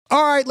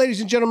All right, ladies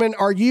and gentlemen,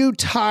 are you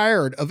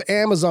tired of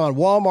Amazon,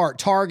 Walmart,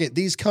 Target,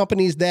 these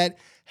companies that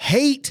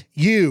hate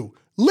you?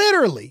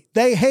 Literally,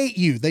 they hate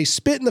you. They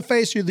spit in the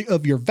face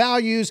of your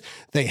values.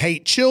 They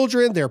hate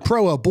children. They're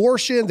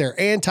pro-abortion. They're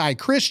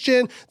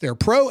anti-Christian. They're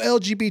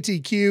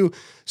pro-LGBTQ.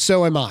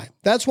 So am I.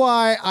 That's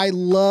why I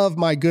love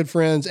my good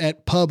friends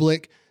at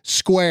Public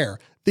Square,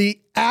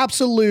 the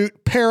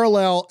absolute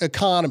parallel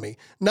economy.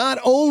 Not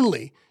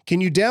only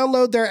can you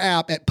download their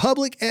app at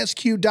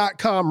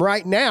publicsq.com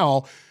right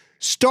now,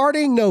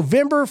 starting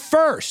November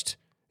 1st,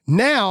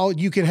 now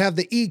you can have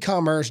the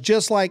e-commerce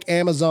just like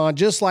Amazon,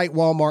 just like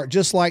Walmart,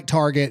 just like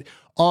Target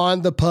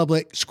on the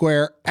Public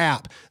Square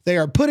app. They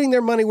are putting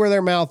their money where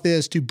their mouth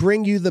is to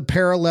bring you the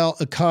parallel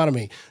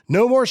economy.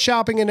 No more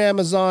shopping at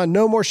Amazon,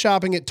 no more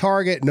shopping at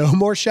Target, no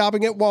more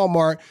shopping at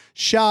Walmart.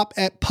 Shop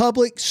at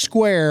Public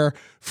Square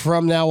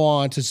from now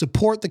on to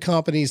support the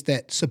companies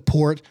that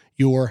support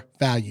your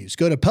values.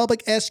 Go to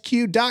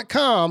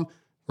publicsq.com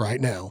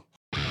right now.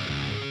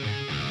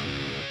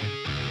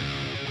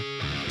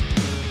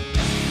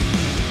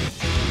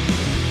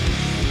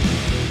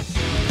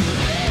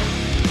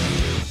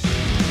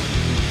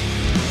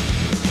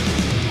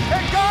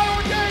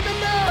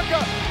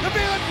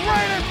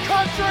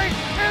 Country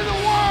in the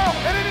world,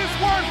 and it is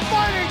worth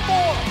fighting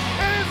for.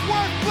 It is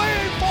worth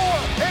bleeding for,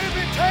 and if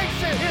it takes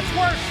it, it's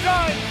worth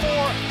dying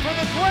for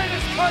the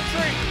greatest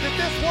country that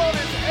this world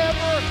has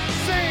ever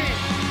seen.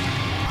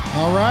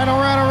 All right.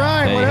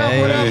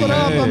 What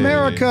up,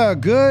 America?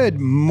 Good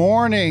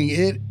morning.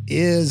 It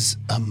is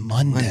a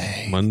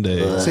Monday.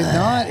 Is it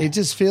not? It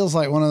just feels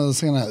like one of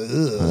those kind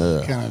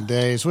of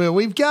days. Well,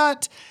 we've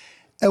got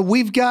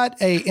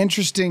a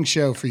interesting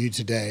show for you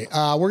today.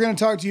 We're going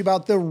to talk to you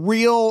about the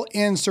real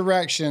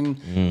insurrection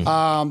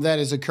that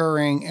is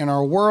occurring in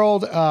our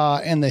world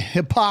and the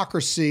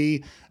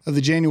hypocrisy of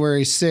the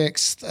January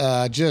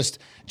 6th.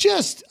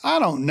 Just I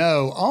don't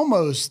know,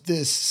 almost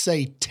this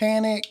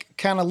satanic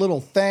kind of little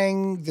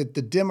thing that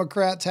the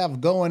Democrats have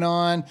going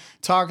on,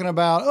 talking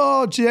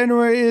about,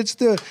 January, it's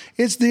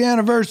the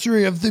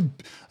anniversary of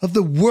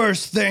the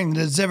worst thing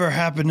that's ever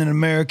happened in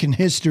American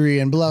history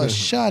and blah.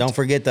 Don't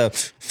forget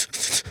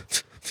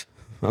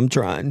I'm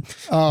trying.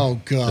 Oh,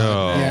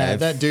 God. Yeah,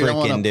 that dude, I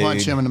want to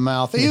punch him in the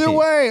mouth. Either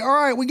way, all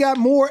right, we got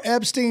more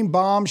Epstein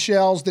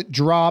bombshells that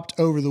dropped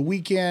over the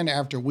weekend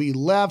after we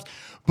left.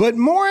 But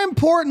more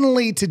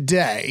importantly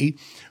today,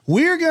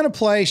 we're going to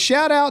play,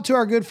 shout out to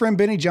our good friend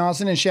Benny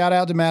Johnson and shout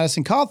out to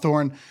Madison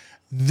Cawthorn.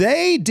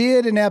 They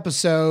did an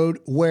episode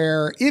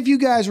where, if you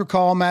guys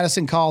recall,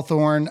 Madison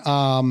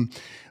Cawthorn,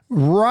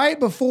 right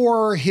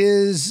before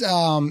his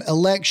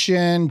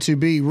election to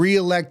be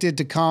reelected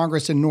to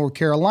Congress in North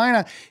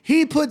Carolina,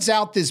 he puts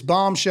out this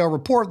bombshell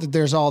report that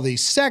there's all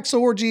these sex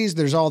orgies,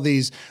 there's all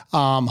these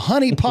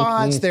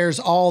honeypots, there's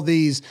all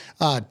these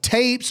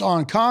tapes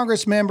on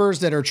Congress members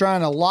that are trying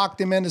to lock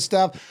them into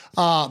stuff.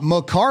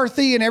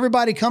 McCarthy and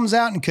everybody comes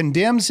out and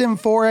condemns him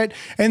for it.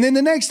 And then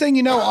the next thing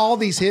you know, all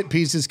these hit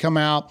pieces come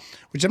out,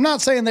 which I'm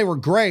not saying they were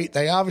great.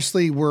 They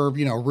obviously were,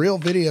 real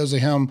videos of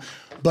him,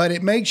 but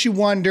it makes you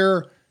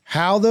wonder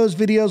how those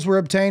videos were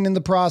obtained in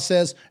the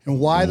process and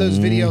why those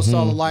videos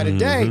saw the light of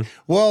day.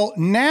 Well,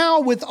 now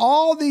with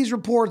all these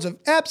reports of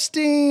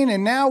Epstein,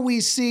 and now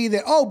we see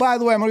that, by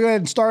the way, I'm going to go ahead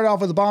and start off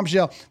with a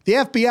bombshell. The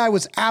FBI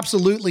was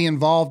absolutely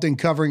involved in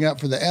covering up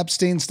for the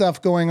Epstein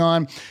stuff going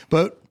on,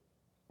 but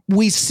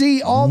we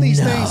see all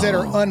these things that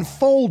are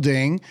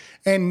unfolding,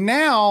 and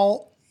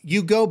now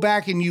you go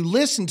back and you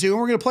listen to, and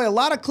we're going to play a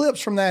lot of clips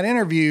from that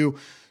interview,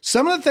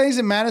 some of the things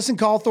that Madison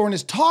Cawthorn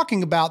is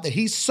talking about that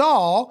he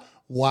saw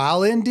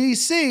while in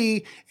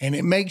D.C., and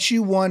it makes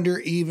you wonder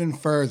even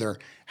further,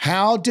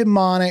 how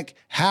demonic,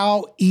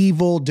 how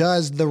evil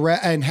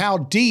and how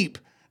deep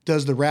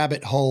does the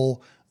rabbit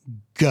hole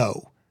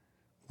go?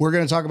 We're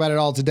going to talk about it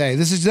all today.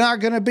 This is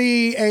not going to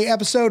be an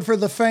episode for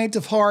the faint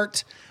of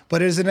heart,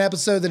 but it is an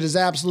episode that is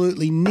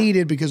absolutely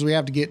needed because we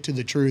have to get to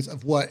the truth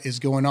of what is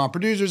going on.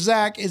 Producer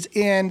Zach is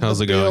in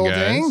the building.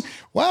 Going, guys?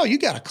 Wow, you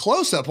got a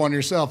close-up on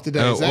yourself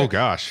today, Zach. Oh,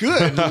 gosh.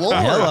 Good Lord.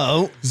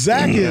 Hello.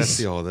 Zach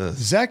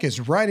Zach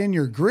is right in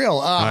your grill.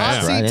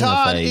 Hot right Seat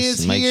Todd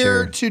is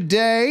here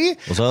today.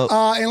 What's up?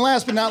 And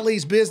last but not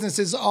least, business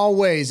as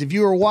always. If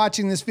you are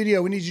watching this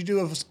video, we need you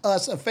to do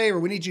us a favor.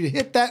 We need you to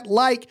hit that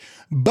like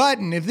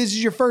button. If this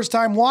is your first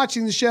time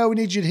watching the show, we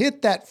need you to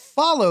hit that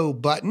follow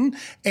button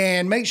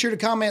and make sure to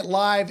comment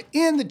live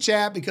in the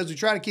chat because we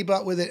try to keep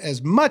up with it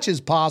as much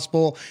as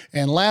possible.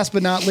 And last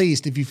but not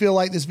least, if you feel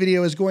like this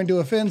video is going to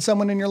offend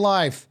someone in your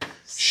life,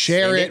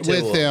 share it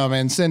with them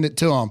and send it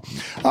to them.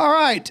 All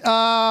right,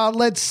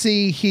 let's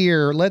see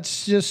here.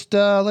 Let's just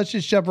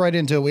jump right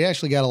into it. We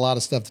actually got a lot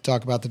of stuff to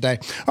talk about today.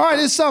 All right,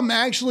 is something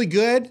actually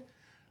good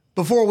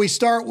before we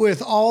start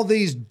with all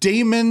these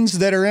demons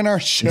that are in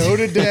our show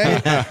today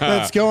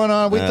that's going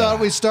on? We thought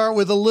we'd start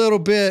with a little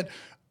bit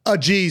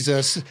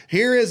Jesus.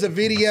 Here is a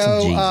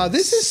video.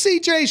 This is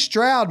C.J.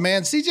 Stroud,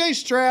 man. C.J.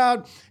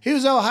 Stroud, he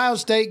was an Ohio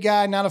State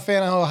guy, not a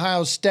fan of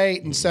Ohio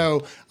State, and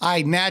so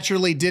I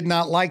naturally did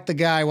not like the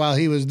guy while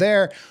he was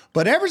there.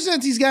 But ever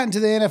since he's gotten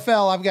to the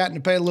NFL, I've gotten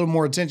to pay a little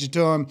more attention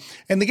to him.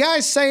 And the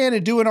guy's saying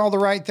and doing all the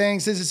right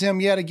things. This is him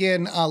yet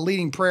again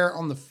leading prayer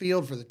on the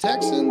field for the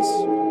Texans.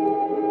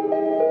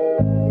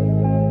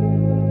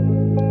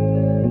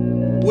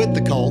 With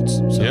the Colts.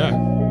 So.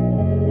 Yeah.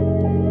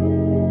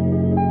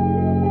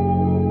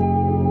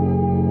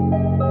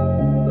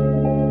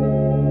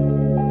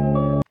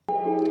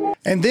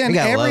 And then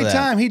every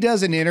time he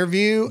does an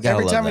interview,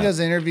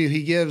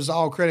 he gives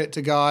all credit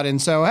to God.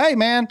 And so, hey,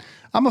 man,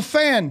 I'm a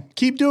fan.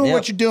 Keep doing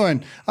what you're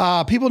doing.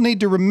 People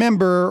need to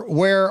remember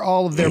where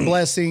all of their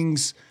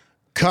blessings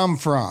come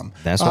from.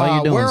 That's why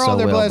you're doing where all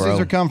their blessings bro.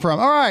 are come from.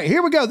 All right,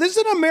 here we go. This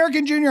is an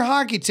American junior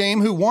hockey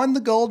team who won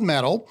the gold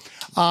medal.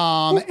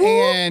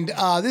 And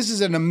this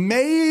is an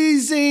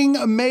amazing,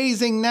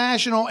 amazing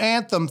national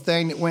anthem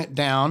thing that went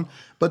down.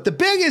 But the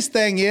biggest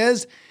thing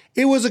is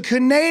it was a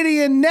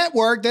Canadian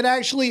network that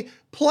actually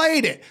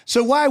played it.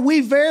 So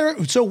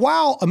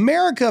while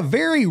America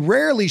very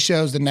rarely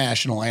shows the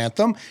national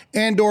anthem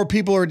and or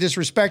people are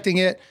disrespecting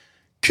it,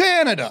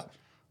 Canada.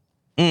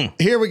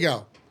 Here we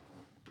go.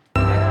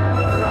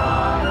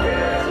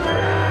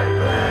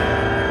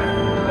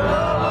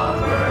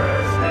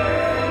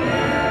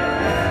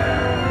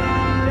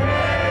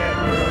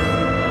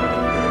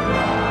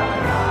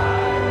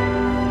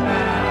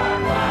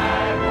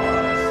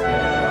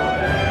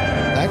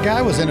 That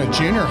guy was in a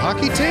junior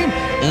hockey team?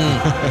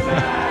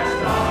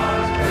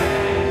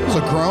 He was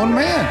a grown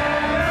man.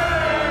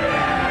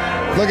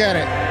 Look at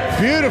it.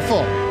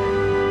 Beautiful.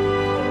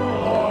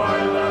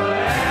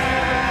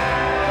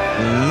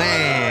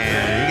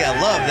 Man, you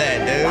gotta love that,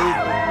 dude.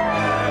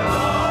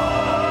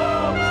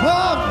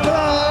 Of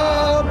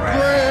the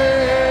brave.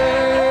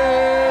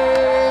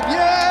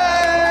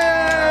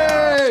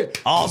 Yay!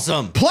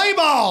 Awesome. Play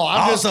ball.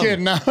 I'm just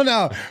kidding.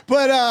 No.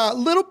 But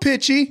little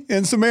pitchy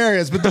in some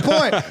areas. But the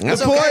point,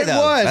 That's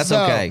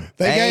okay.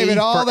 They gave it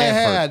all they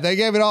had.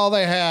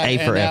 A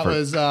for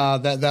effort.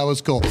 That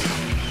was cool.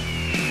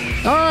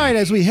 All right,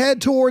 as we head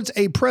towards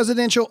a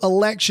presidential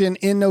election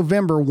in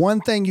November,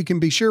 one thing you can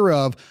be sure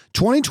of,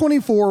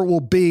 2024 will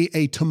be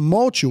a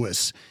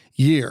tumultuous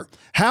year.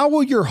 How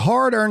will your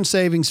hard-earned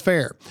savings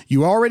fare?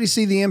 You already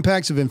see the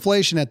impacts of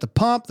inflation at the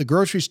pump, the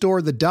grocery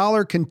store. The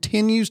dollar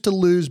continues to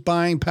lose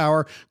buying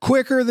power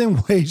quicker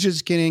than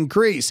wages can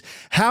increase.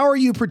 How are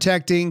you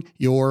protecting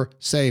your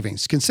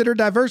savings? Consider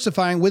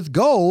diversifying with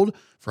gold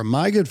from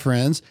my good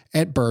friends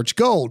at Birch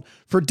Gold.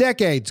 For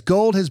decades,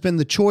 gold has been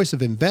the choice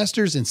of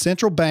investors and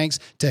central banks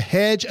to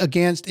hedge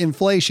against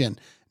inflation.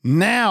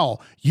 Now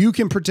you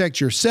can protect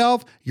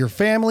yourself, your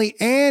family,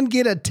 and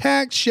get a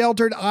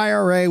tax-sheltered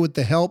IRA with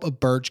the help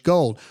of Birch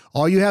Gold.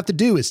 All you have to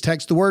do is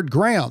text the word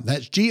GRAHAM,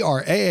 that's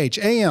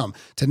GRAHAM,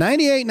 to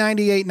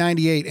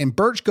 989898, and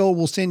Birch Gold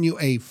will send you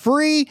a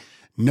free,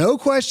 no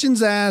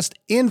questions asked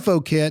info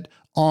kit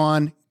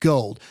on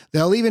gold.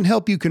 They'll even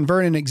help you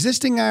convert an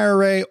existing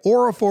IRA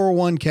or a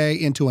 401k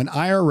into an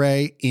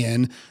IRA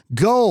in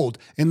gold.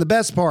 And the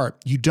best part,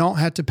 you don't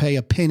have to pay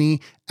a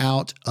penny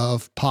out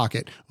of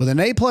pocket. With an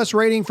A+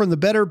 rating from the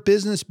Better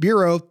Business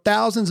Bureau,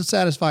 thousands of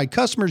satisfied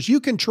customers, you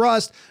can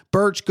trust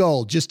Birch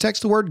Gold. Just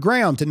text the word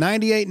Graham to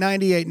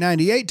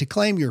 989898 to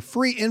claim your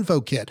free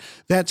info kit.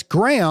 That's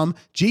Graham,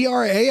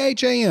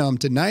 GRAHAM,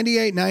 to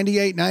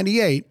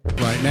 989898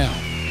 right now.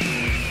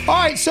 All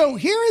right, so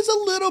here is a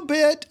little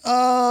bit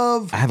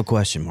of... I have a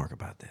question mark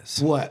about this.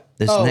 What?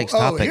 This next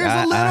topic. Here's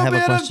a little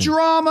bit of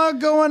drama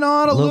going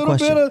on, a little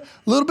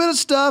bit of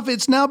stuff.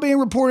 It's now being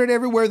reported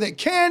everywhere that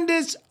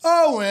Candace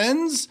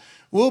Owens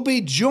will be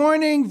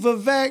joining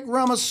Vivek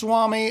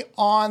Ramaswamy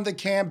on the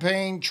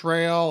campaign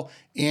trail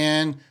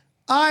in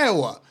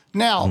Iowa.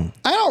 Now,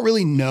 I don't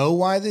really know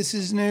why this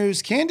is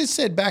news. Candace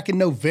said back in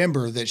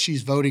November that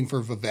she's voting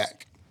for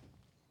Vivek.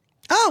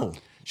 Oh,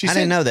 I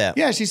didn't know that.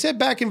 Yeah, she said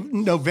back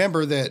in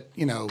November that,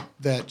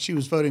 that she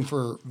was voting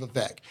for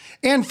Vivek.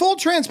 And full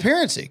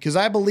transparency, because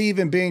I believe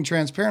in being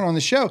transparent on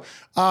the show,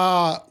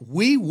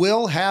 we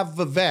will have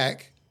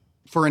Vivek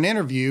for an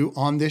interview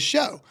on this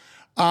show.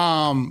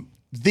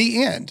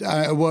 The end.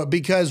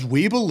 Because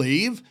we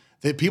believe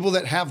that people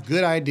that have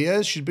good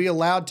ideas should be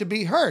allowed to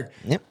be heard.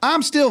 Yep.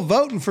 I'm still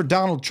voting for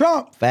Donald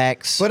Trump.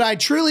 Facts. But I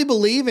truly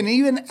believe, and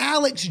even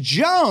Alex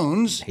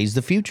Jones... He's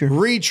the future.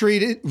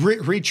 Retweeted.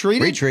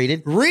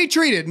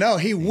 No,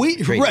 he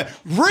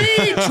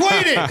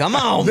retweeted. Come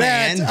on,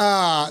 man.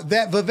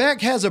 That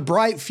Vivek has a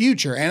bright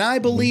future, and I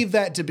believe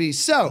that to be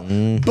so.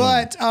 Mm-hmm.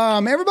 But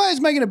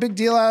everybody's making a big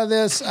deal out of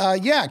this.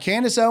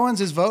 Candace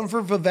Owens is voting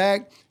for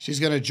Vivek.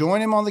 She's going to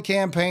join him on the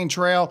campaign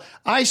trail.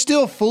 I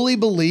still fully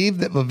believe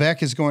that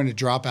Vivek is going to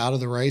drop out of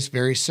the race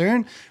very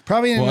soon.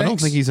 Probably. I don't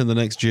think he's in the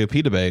next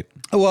GOP debate.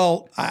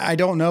 Well, I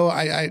don't know.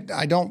 I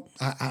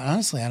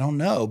honestly don't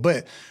know.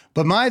 But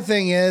my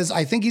thing is,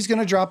 I think he's going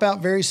to drop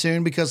out very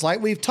soon because, like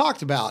we've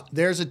talked about,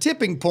 there's a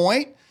tipping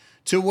point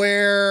to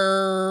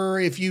where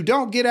if you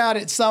don't get out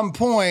at some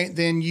point,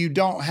 then you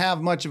don't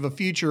have much of a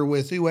future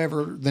with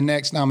whoever the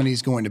next nominee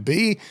is going to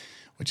be,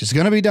 which is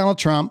going to be Donald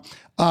Trump.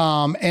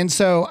 And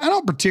so I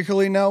don't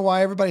particularly know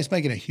why everybody's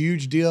making a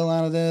huge deal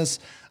out of this.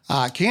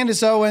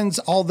 Candace Owens,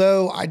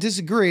 although I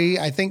disagree,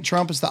 I think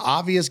Trump is the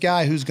obvious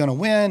guy who's going to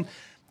win.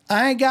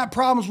 I ain't got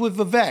problems with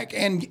Vivek.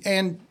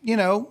 And you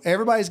know,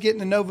 everybody's getting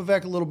to know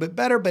Vivek a little bit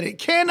better, but it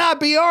cannot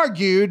be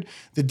argued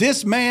that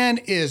this man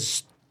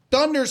is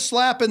thunder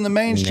slapping the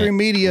mainstream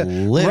media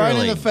right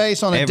in the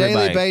face on a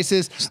daily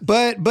basis.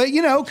 But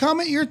you know,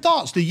 comment your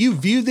thoughts. Do you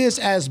view this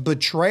as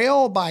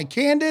betrayal by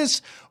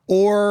Candace,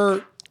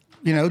 or,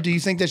 you know, do you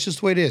think that's just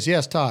the way it is?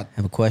 Yes, Todd. I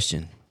have a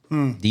question.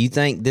 Do you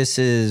think this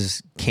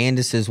is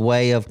Candace's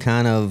way of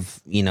kind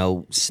of, you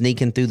know,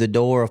 sneaking through the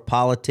door of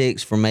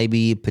politics for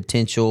maybe a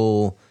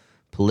potential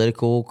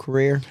political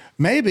career?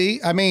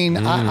 Maybe. I mean,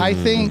 I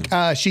think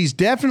she's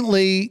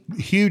definitely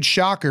huge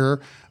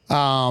shocker.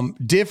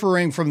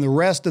 Differing from the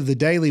rest of the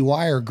Daily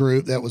Wire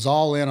group that was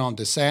all in on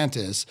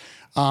DeSantis.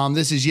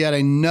 This is yet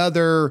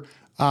another,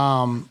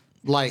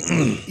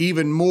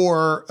 even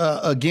more,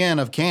 again,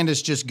 of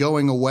Candace just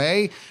going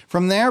away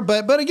from there.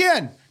 But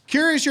again,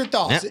 curious your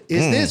thoughts.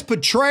 Is this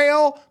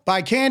betrayal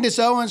by Candace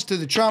Owens to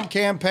the Trump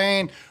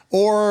campaign,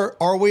 or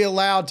are we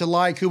allowed to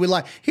like who we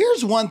like?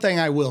 Here's one thing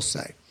I will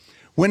say.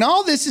 When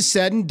all this is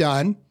said and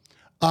done,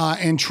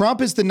 and Trump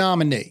is the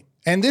nominee,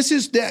 and this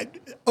is that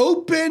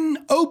open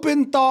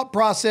thought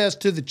process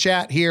to the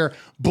chat here.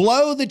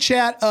 Blow the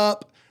chat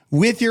up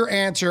with your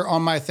answer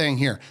on my thing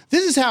here.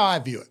 This is how I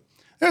view it.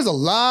 There's a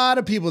lot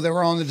of people that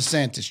were on the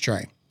DeSantis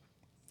train.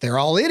 They're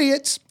all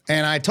idiots,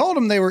 and I told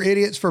them they were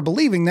idiots for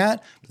believing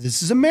that. But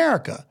this is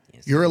America.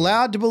 Yes, you're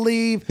allowed to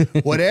believe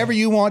whatever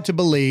you want to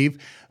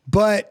believe.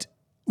 But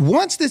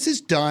once this is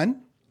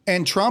done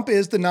and Trump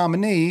is the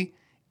nominee,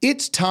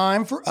 it's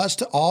time for us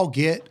to all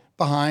get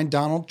behind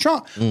Donald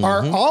Trump.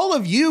 Are all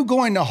of you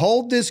going to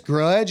hold this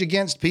grudge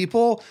against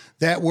people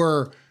that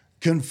were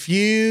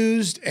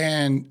confused?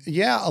 And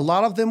yeah, a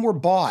lot of them were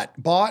bought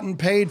and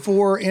paid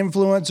for,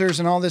 influencers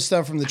and all this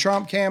stuff from the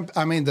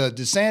the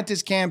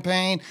DeSantis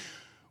campaign.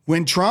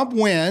 When Trump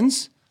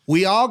wins,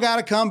 we all got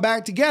to come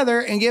back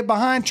together and get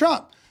behind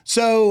Trump.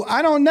 So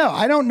I don't know.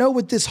 I don't know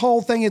what this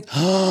whole thing is.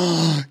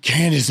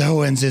 Candace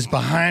Owens is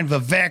behind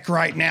Vivek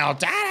right now.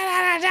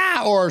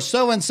 Or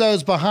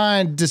so-and-so's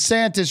behind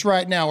DeSantis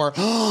right now, or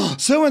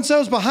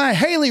so-and-so's behind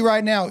Haley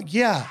right now.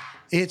 Yeah,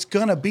 it's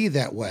going to be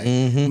that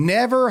way.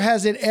 Never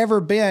has it ever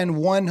been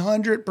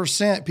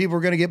 100% people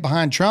are going to get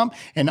behind Trump.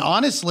 And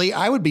honestly,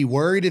 I would be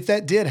worried if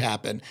that did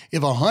happen,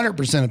 if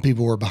 100% of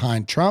people were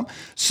behind Trump.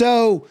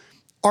 So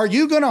are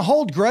you going to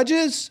hold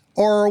grudges,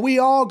 or are we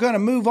all going to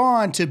move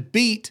on to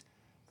beat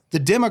the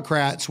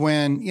Democrats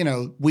when, you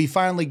know, we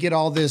finally get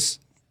all this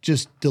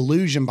just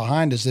delusion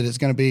behind us that it's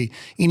going to be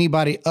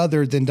anybody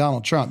other than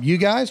Donald Trump? You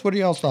guys, what are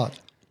y'all's thoughts?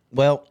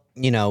 Well,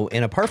 you know,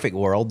 in a perfect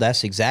world,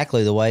 that's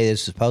exactly the way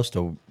it's supposed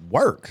to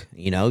work.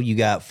 You know, you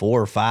got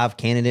 4 or 5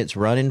 candidates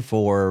running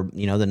for,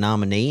 you know, the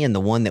nominee, and the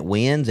one that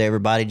wins,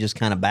 everybody just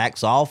kind of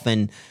backs off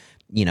and,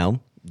 you know,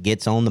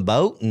 gets on the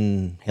boat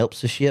and helps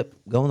the ship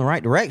go in the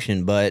right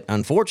direction. But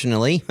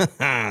unfortunately,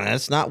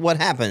 that's not what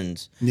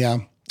happens. Yeah.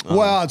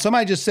 Well,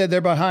 somebody just said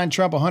they're behind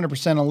Trump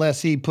 100%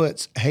 unless he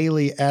puts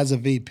Haley as a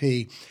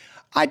VP.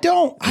 I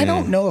don't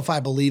know if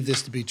I believe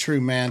this to be true,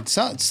 man.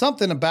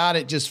 Something about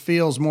it just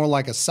feels more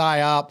like a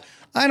psyop.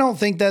 I don't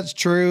think that's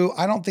true.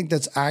 I don't think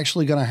that's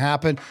actually going to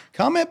happen.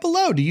 Comment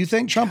below. Do you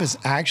think Trump is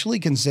actually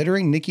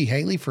considering Nikki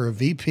Haley for a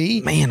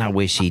VP? Man, I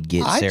wish he'd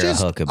get Sarah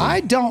Huckabee.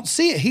 I don't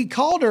see it. He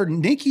called her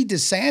Nikki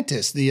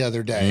DeSantis the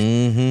other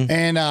day.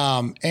 And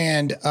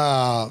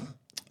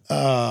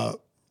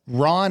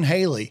Ron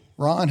Haley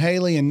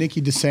and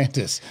Nikki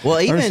DeSantis.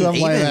 Well, even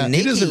Nikki,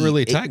 he doesn't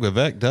really attack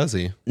Vivek, does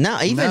he? No,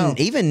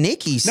 even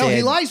Nikki said. No,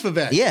 he likes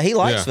Vivek. Yeah, he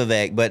likes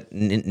Vivek. But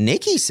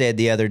Nikki said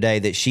the other day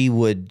that she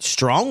would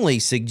strongly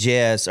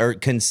suggest or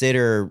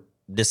consider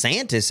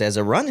DeSantis as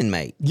a running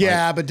mate.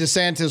 Yeah, but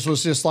DeSantis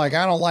was just like,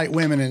 I don't like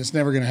women, and it's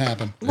never going to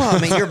happen. Well, I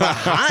mean, you're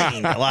behind.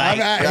 He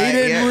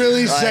didn't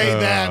really say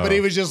that, but he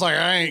was just like,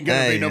 I ain't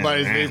going to be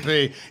nobody's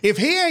VP. If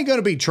he ain't going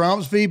to be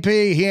Trump's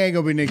VP, he ain't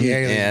going to be Nikki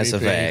Haley's VP. Yeah, that's a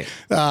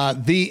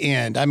fact. The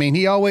end. I mean,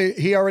 he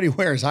already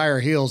wears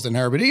higher heels than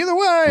her, but either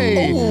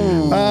way,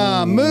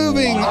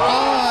 moving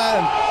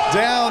on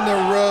down the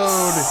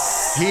road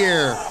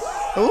here.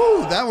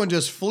 Ooh, that one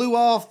just flew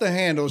off the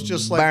handles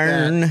just like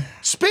that.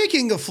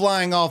 Speaking of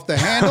flying off the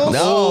handles.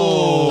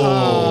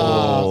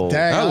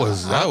 Dang.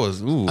 That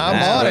was, ooh.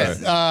 I'm on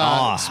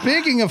it.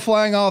 Speaking of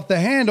flying off the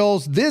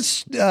handles,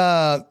 this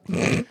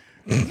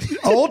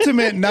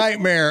ultimate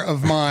nightmare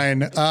of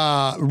mine,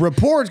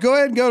 reports, go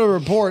ahead and go to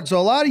reports. So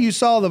a lot of you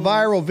saw the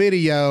viral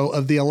video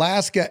of the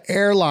Alaska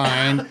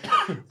airline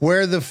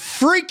where the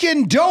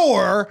freaking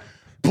door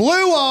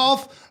blew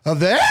off of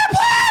the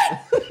airplane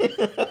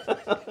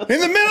in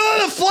the middle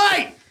of the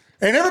flight.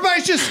 And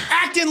everybody's just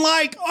acting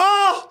like,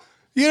 well,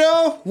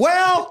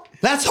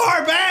 that's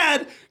our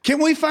bad.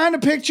 Can we find a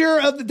picture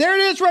of there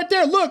it is right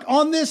there. Look,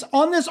 on this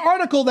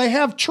article, they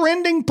have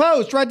trending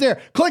post right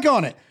there. Click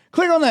on it.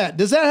 Click on that.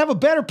 Does that have a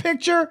better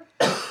picture?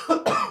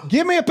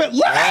 Give me a pet.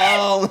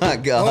 Oh my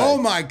God. Oh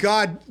my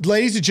God.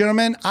 Ladies and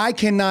gentlemen, I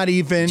cannot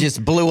even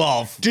just blew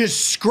off.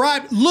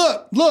 Describe.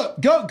 Look,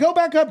 go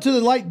back up to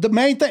the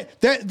main thing.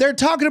 They're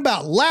talking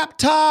about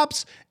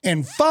laptops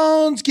and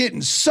phones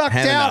getting sucked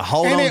out.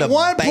 And at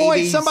one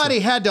point, somebody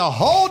had to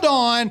hold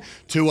on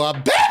to a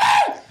baby.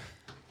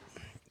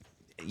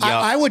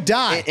 I would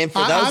die. And for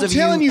those I'm of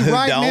telling you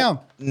right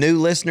now, new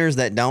listeners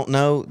that don't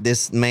know,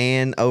 this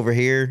man over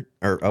here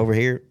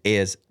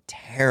is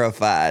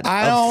terrified of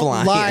flying. I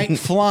don't like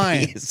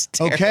flying.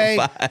 Okay?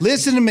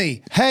 Listen to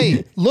me.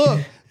 Hey,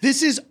 look,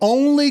 this is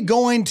only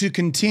going to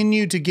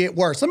continue to get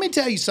worse. Let me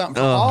tell you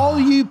something. For all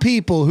you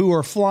people who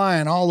are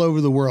flying all over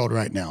the world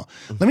right now,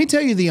 let me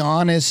tell you the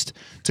honest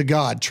to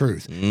God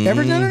truth. No,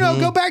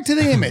 go back to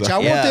the image. I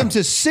want them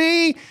to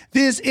see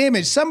this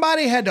image.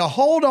 Somebody had to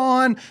hold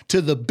on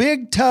to the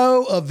big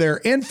toe of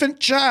their infant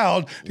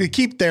child to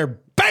keep their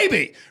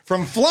baby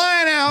from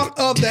flying out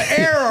of the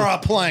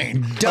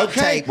airplane. Duct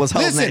tape was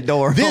holding that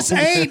door. This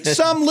ain't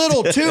some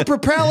little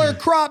two-propeller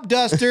crop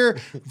duster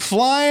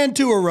flying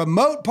to a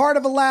remote part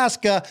of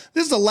Alaska.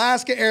 This is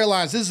Alaska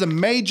Airlines. This is a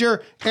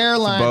major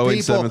airline, Boeing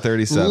people.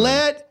 737.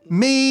 Let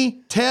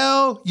me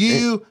tell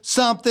you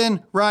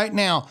something right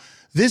now.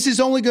 This is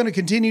only going to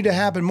continue to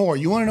happen more.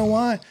 You want to know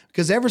why?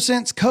 Because ever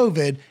since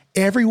COVID,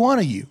 every one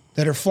of you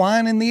that are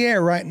flying in the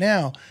air right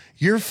now,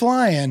 you're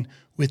flying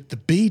with the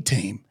B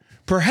team.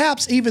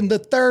 Perhaps even the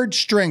third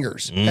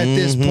stringers at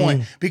this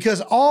point, because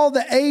all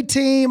the A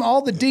team,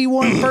 all the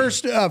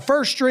D1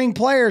 first string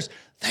players,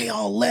 they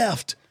all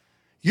left.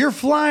 You're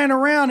flying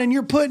around and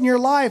you're putting your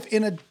life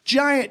in a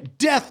giant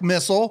death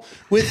missile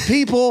with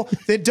people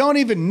that don't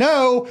even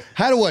know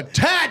how to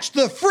attach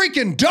the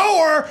freaking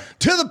door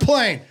to the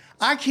plane.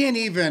 I can't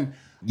even.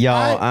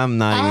 Y'all, I'm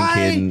not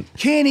even kidding. I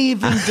can't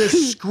even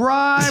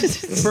describe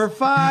for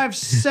 5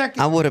 seconds.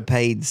 I would have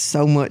paid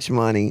so much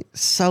money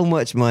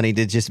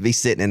to just be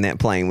sitting in that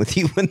plane with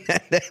you when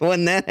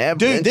that happened.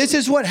 Dude, this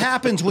is what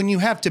happens when you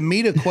have to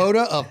meet a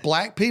quota of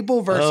black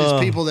people versus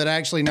people that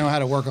actually know how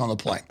to work on the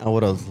plane. I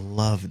would have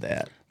loved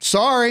that.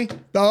 Sorry.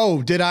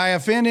 Oh, did I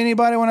offend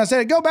anybody when I said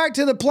it? Go back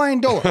to the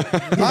plane door.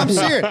 I'm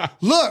serious.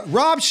 Look,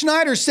 Rob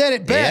Schneider said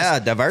it best. Yeah,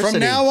 diversity. From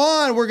now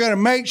on, we're going to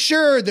make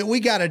sure that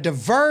we got a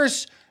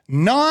diverse,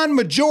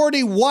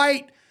 non-majority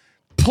white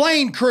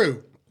plane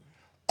crew.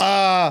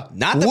 Not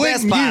the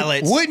best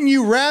pilots. Wouldn't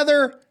you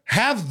rather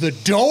have the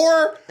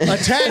door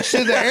attached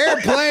to the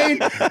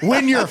airplane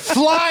when you're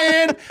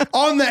flying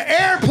on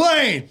the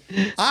airplane?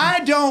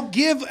 I don't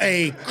give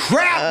a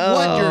crap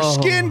what your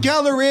skin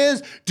color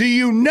is. Do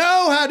you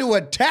know how to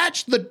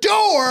attach the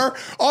door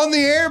on the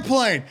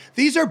airplane?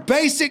 These are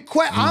basic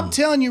questions. I'm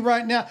telling you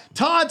right now,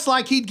 Todd's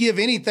like he'd give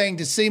anything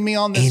to see me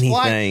on this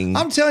flight.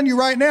 I'm telling you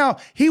right now,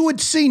 he would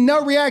see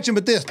no reaction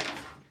but this.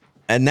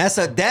 And that's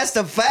a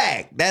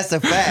fact. That's a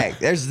fact.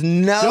 There's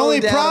no. The only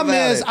doubt problem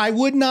about is it. I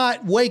would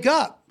not wake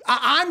up.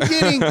 I'm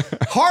getting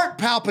heart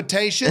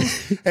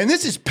palpitations, and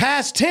this is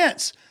past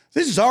tense.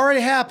 This has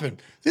already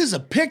happened. This is a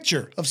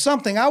picture of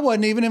something I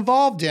wasn't even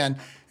involved in,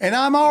 and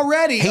I'm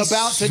already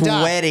about to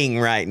die. Sweating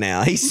right now.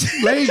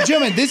 Ladies and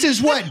gentlemen, this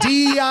is what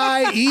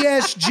DEI,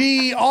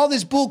 ESG, all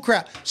this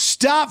bullcrap.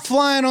 Stop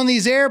flying on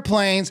these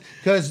airplanes,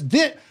 because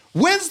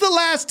when's the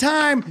last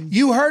time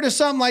you heard of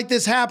something like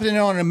this happening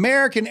on an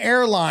American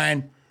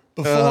airline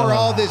before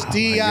all this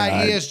DEI,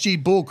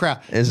 ESG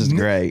bullcrap? This is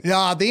great.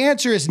 The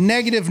answer is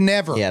negative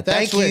never. Yeah,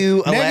 thank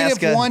you, Alaska.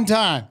 Negative one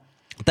time.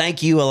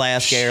 Thank you,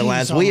 Alaska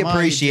Airlines. We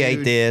appreciate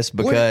this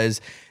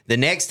because the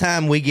next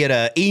time we get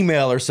an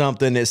email or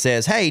something that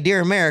says, hey, dear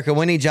America,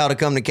 we need y'all to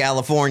come to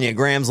California,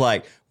 Graham's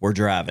like, we're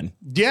driving.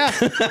 Yeah.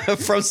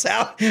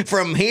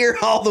 from here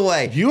all the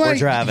way. We're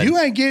driving. You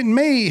ain't getting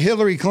me,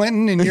 Hillary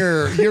Clinton, and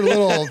your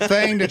little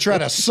thing to try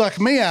to suck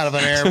me out of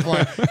an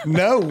airplane.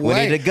 No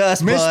way. We need a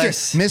Gus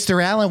bus.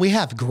 Mr. Allen, we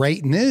have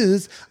great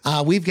news.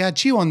 We've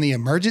got you on the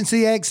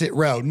emergency exit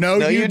row.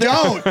 No, you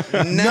don't.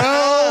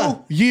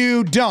 No,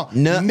 you don't.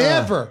 Nuh-uh.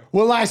 Never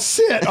will I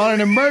sit on an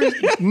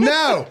emergency.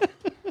 No.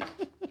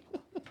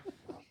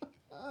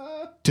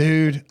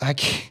 Dude, I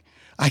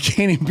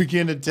can't even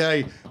begin to tell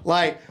you.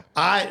 Like,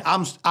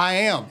 I'm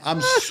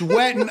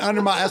sweating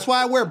under my. That's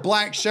why I wear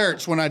black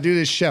shirts when I do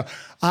this show.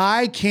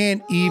 I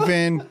can't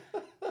even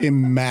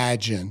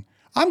imagine.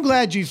 I'm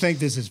glad you think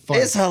this is fun.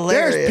 It's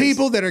hilarious. There's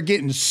people that are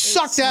getting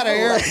sucked out of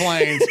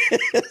airplanes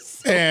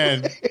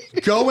and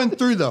going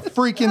through the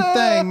freaking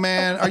thing,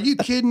 man. Are you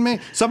kidding me?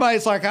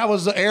 Somebody's like, I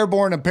was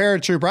airborne and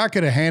paratrooper. I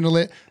could have handled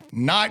it.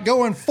 Not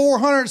going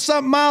 400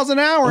 something miles an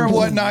hour and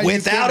whatnot.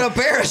 Without a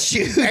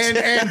parachute.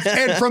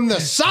 and from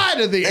the side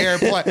of the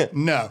airplane.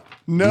 No.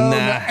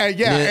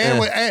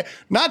 And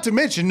not to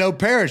mention no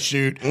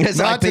parachute. It's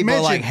not like people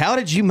are like, how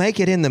did you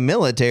make it in the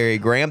military,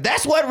 Graham?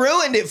 That's what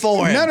ruined it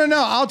for him.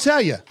 No. I'll tell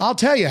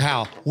you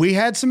how. We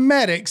had some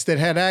medics that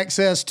had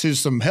access to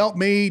some help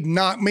me,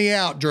 knock me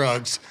out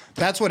drugs.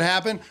 That's what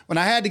happened. When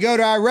I had to go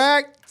to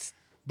Iraq,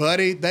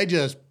 buddy, they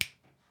just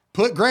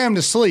put Graham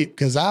to sleep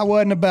because I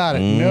wasn't about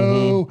it.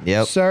 No,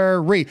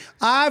 sirree.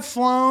 I've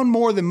flown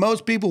more than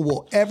most people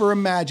will ever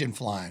imagine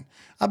flying.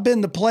 I've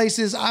been to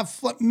places.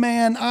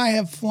 I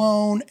have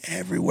flown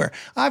everywhere.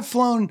 I've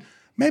flown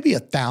maybe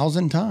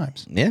 1,000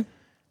 times. Yeah.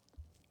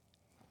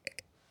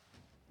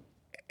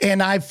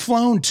 And I've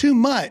flown too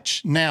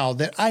much now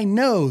that I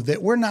know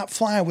that we're not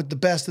flying with the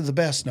best of the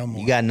best no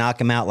more. You got to knock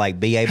them out like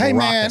B.A. Hey, Baracus.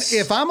 man,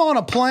 if I'm on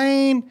a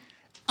plane,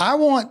 I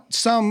want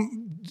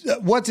some,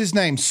 what's his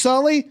name,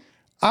 Sully?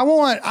 I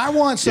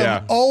want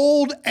some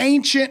old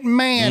ancient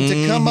man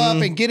to come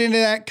up and get into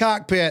that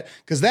cockpit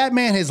because that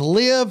man has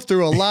lived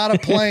through a lot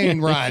of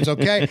plane rides,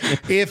 okay?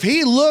 If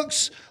he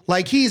looks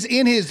like he's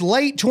in his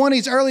late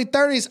 20s, early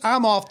 30s,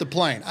 I'm off the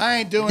plane. I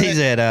ain't doing it. He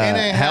said,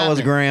 how was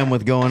Graham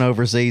with going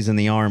overseas in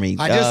the Army?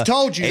 I just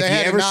told you they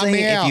had to knock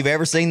me out. If you've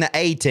ever seen the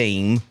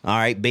A-Team, all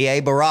right,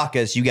 B.A.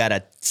 Baracus, you got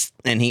to,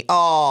 and he,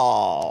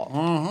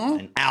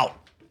 and out.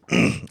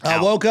 I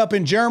woke up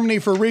in Germany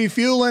for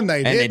refueling.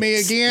 They hit me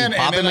again.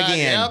 Pop him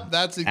again. Yep,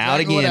 that's exactly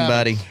out again, what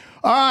happened. buddy.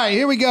 All right,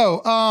 here we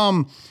go.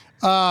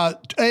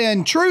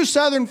 In true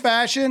Southern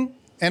fashion,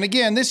 and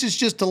again, this is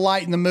just to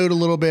lighten the mood a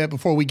little bit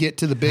before we get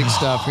to the big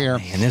stuff here.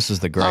 And this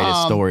was the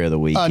greatest story of the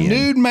weekend. A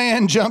nude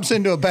man jumps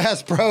into a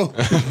Bass Pro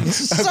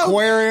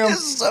aquarium. This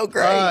is so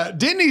great.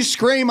 Didn't he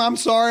scream, "I'm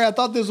sorry, I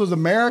thought this was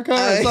America,"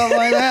 or something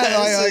like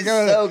that? This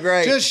is so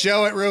great. Just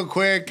show it real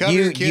quick. Cover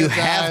your kids' You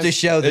have eyes. to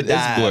show the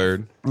dive. It's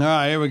blurred. All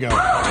right, here we go.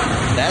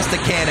 That's the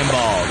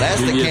cannonball.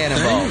 That's the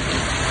cannonball.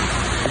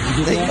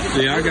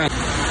 Yeah, I got.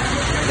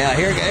 Now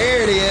here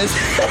it is.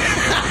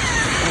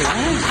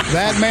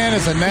 That man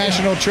is a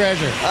national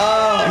treasure.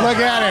 Oh, look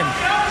at him.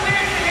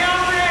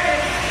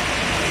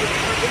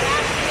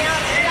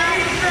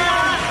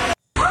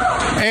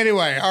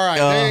 Anyway, all right,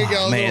 there you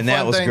go. Man,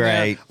 that was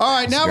great. All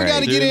right, now we got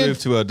to get in. Move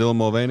to Dylan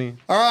Mulvaney.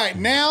 All right,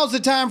 now's the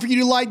time for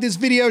you to like this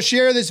video,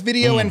 share this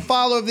video, and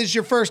follow if this is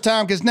your first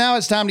time, because now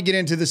it's time to get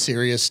into the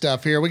serious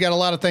stuff here. We got a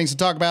lot of things to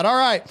talk about. All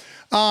right,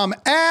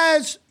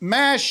 as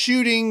mass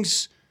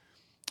shootings,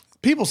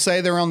 people say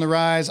they're on the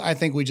rise. I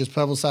think we just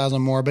publicize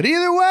them more. But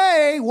either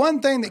way, one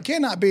thing that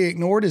cannot be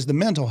ignored is the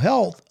mental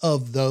health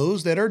of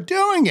those that are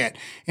doing it.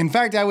 In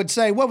fact, I would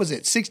say, what was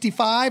it,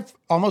 65,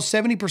 almost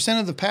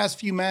 70% of the past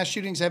few mass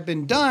shootings have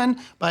been done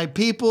by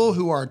people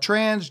who are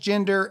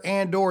transgender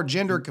and or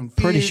gender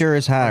confused. Pretty sure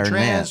it's higher than that.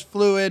 Trans,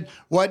 fluid,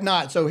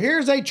 whatnot. So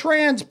here's a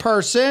trans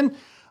person.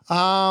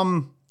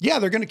 Yeah,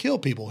 they're going to kill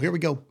people. Here we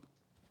go.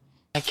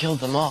 I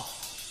killed them all.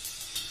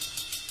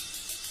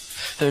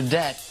 They're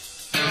dead.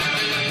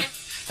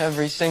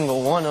 Every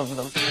single one of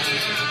them.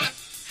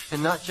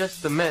 And not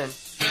just the men,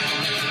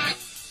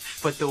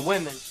 but the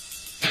women.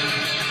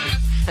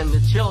 And the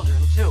children,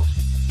 too.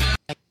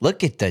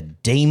 Look at the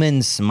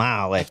demon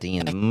smile at the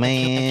end,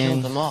 man. I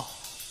killed them all.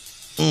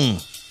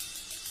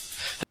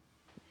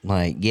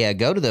 Like, yeah,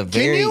 go to the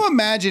very... Can you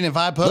imagine if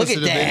I posted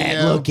Look at that.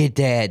 video? Look at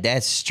that.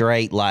 That's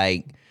straight,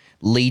 like,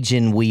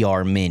 Legion, we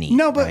are many.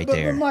 No, but, right but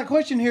there. my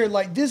question here,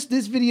 like this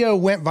video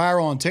went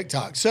viral on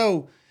TikTok.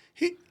 So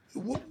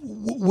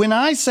when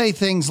I say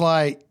things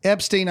like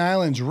Epstein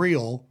Island's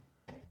real,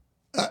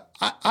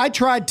 I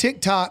tried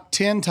TikTok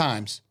 10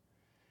 times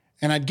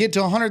and I'd get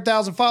to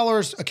 100,000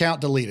 followers, account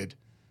deleted.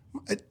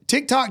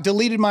 TikTok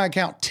deleted my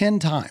account 10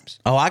 times.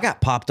 Oh, I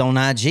got popped on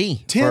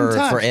IG 10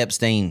 times. for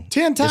Epstein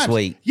 10 times this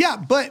week. Yeah,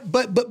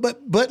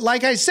 but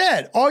like I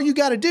said, all you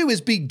got to do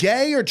is be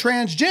gay or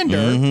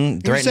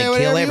transgender. Threaten to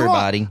kill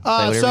everybody.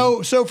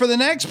 So for the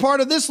next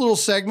part of this little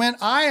segment,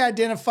 I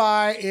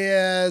identify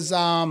as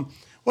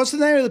what's the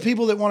name of the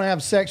people that want to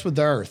have sex with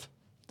the earth?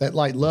 That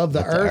like love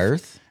the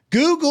earth?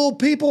 Google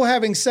people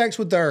having sex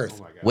with the earth.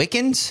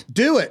 Wiccans?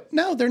 Do it.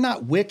 No, they're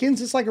not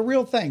Wiccans. It's like a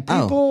real thing.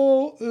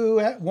 People who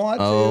want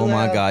to. Oh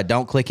my God!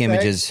 Don't click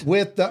images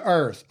with the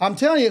earth. I'm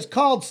telling you, it's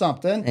called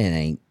something. It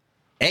ain't.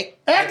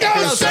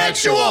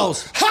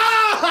 Ecosexuals! Ha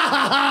ha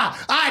ha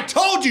ha! I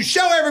told you.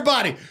 Show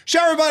everybody. Show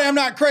everybody I'm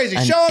not crazy.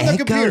 Show them the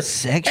computer.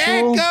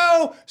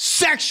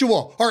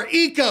 Ecosexual or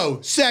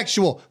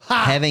ecosexual.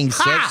 Ha, having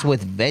sex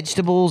with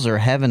vegetables or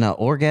having an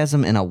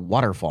orgasm in a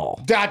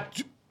waterfall.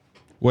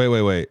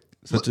 Wait.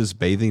 Such as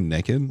bathing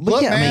naked?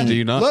 Look, man. Do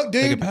you not look,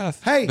 dude, take a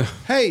bath? Hey.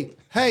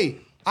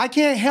 I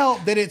can't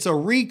help that it's a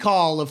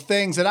recall of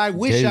things that I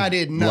wish I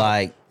didn't know.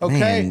 Like, okay,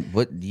 man,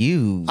 what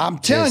you? I'm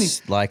telling you,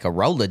 like a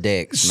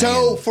Rolodex.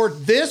 So man. for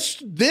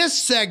this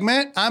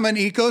segment, I'm an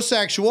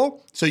ecosexual,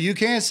 so you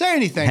can't say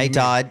anything. Hey,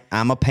 Todd,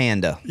 I'm a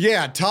panda.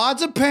 Yeah,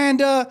 Todd's a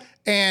panda,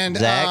 and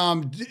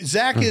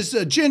Zach is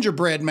a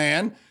gingerbread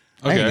man.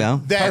 Okay, there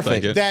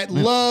you go. That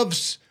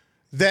loves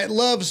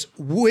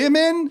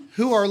women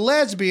who are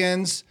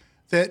lesbians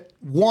that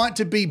want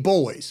to be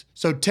boys.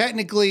 So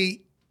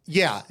technically,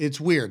 yeah, it's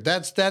weird.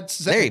 That's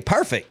very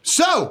perfect.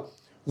 So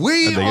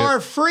we are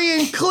free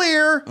and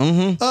clear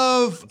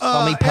of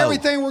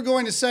everything we're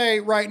going to say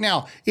right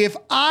now. If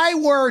I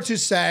were to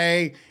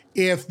say,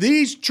 if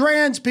these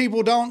trans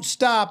people don't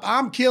stop,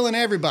 I'm killing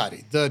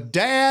everybody. The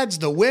dads,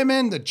 the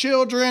women, the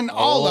children,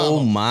 all of them.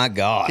 Oh my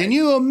God. Can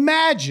you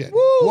imagine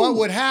what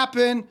would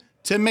happen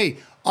to me?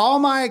 All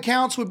my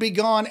accounts would be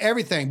gone,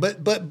 everything.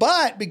 But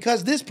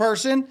because this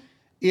person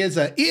is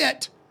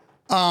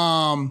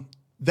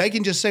they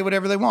can just say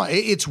whatever they want.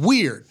 It's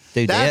weird.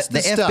 Dude, That's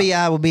the stuff.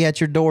 FBI will be at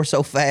your door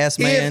so fast,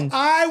 man. If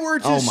I were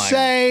to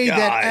say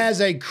that as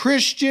a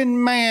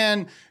Christian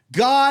man,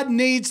 God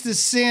needs to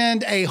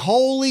send a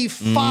holy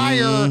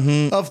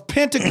fire of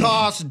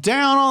Pentecost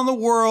down on the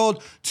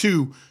world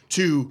to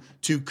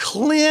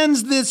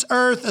cleanse this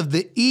earth of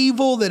the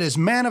evil that is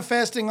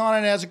manifesting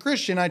on it. As a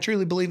Christian, I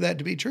truly believe that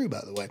to be true,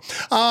 by the way.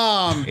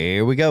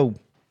 Here we go.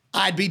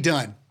 I'd be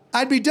done.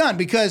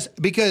 because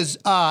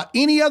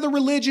any other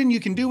religion, you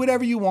can do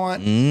whatever you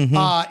want.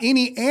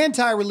 Any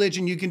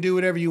anti-religion, you can do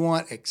whatever you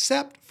want,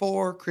 except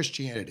for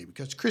Christianity,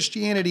 because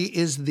Christianity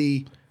is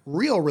the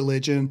real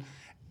religion.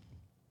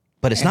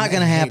 But it's not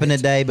going to happen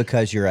today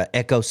because you're an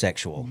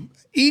ecosexual.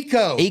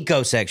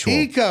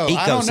 Ecosexual.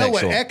 I don't know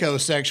what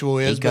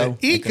ecosexual is, but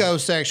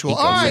ecosexual.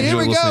 All right, here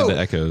we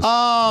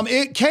go.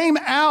 It came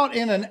out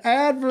in an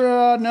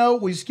advert. No,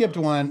 we skipped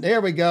one.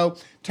 There we go.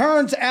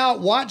 Turns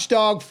out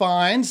Watchdog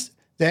finds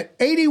that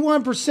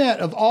 81%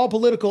 of all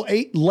political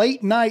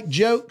late night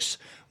jokes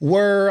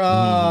were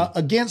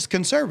against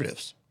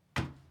conservatives.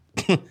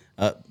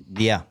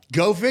 Yeah.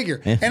 Go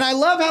figure. And I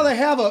love how they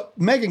have a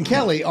Megyn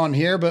Kelly on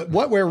here, but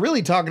what we're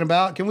really talking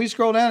about, can we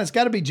scroll down? It's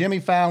got to be Jimmy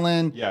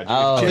Fallon.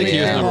 Yeah, Jimmy he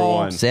is number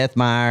one. Seth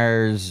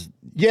Meyers.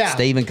 Yeah.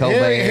 Stephen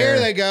Colbert. Here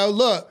they go.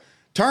 Look,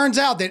 turns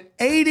out that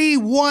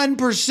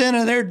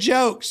 81% of their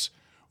jokes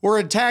were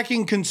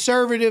attacking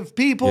conservative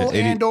people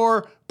and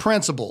or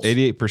principles.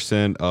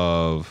 88%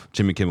 of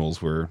Jimmy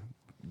Kimmel's were.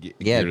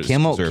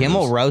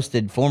 Kimmel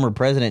roasted former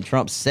President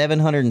Trump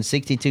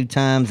 762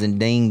 times and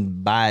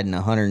Dean Biden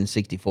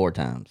 164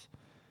 times.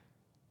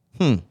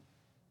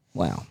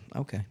 Wow.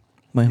 Okay.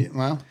 Well,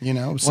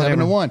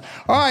 7-1.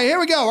 All right, here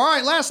we go. All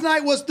right, last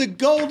night was the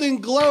Golden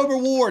Globe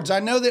Awards.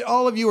 I know that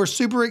all of you are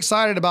super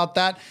excited about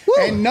that. Woo!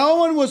 And no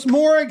one was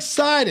more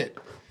excited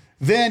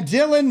than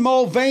Dylan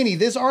Mulvaney.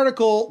 This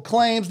article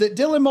claims that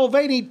Dylan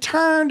Mulvaney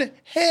turned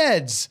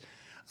heads.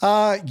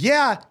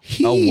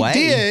 He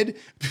did.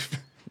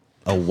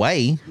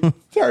 Away?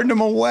 Turned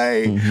him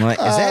away. Is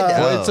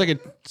that?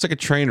 It's like a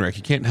train wreck.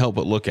 You can't help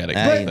but look at it.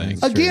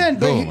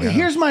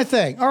 Here's my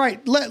thing. All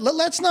right,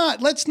 let's not.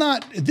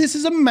 This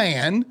is a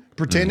man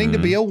pretending to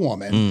be a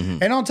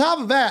woman, and on top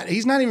of that,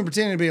 he's not even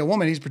pretending to be a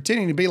woman. He's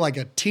pretending to be like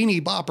a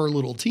teeny bopper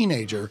little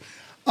teenager.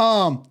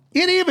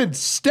 It even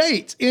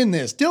states in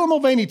this, Dylan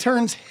Mulvaney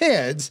turns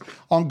heads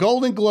on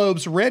Golden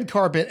Globe's red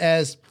carpet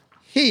as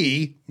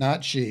he,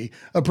 not she,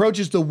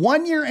 approaches the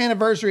 1-year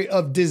anniversary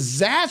of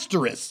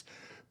disastrous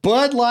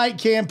Bud Light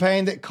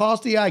campaign that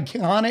cost the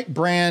iconic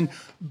brand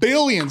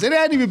billions. It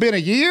hadn't even been a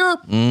year.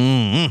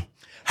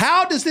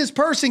 How does this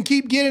person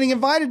keep getting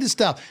invited to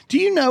stuff? Do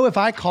you know if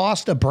I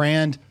cost a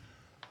brand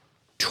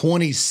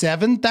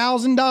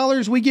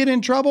 $27,000, we get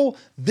in trouble?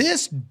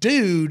 This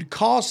dude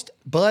cost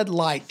Bud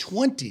Light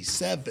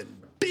 $27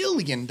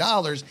 billion,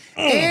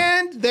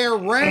 and they're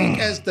ranked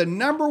as the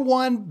number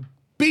one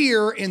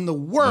beer in the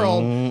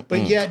world,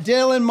 but yet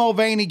Dylan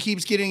Mulvaney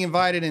keeps getting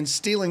invited and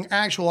stealing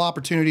actual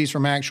opportunities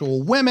from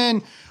actual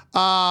women.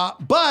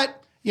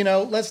 But,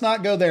 let's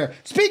not go there.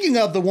 Speaking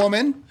of the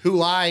woman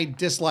who I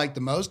dislike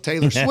the most,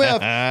 Taylor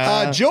Swift,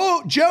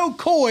 Joe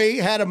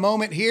Coy had a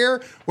moment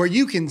here where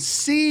you can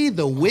see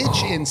the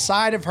witch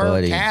inside of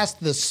her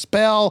cast the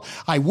spell.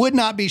 I would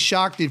not be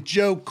shocked if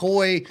Joe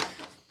Coy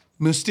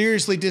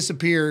mysteriously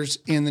disappears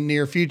in the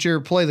near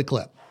future. Play the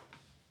clip.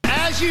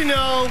 As you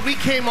know, we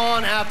came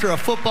on after a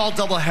football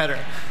doubleheader.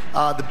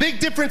 The big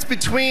difference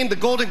between the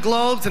Golden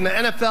Globes and the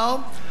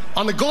NFL,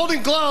 on the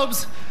Golden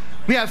Globes,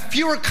 we have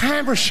fewer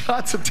camera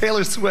shots of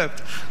Taylor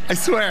Swift. I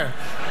swear.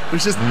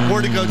 There's just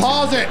more to go.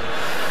 Pause it.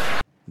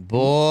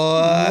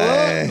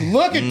 Boy.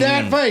 Look at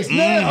that face.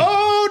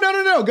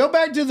 No. Go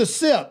back to the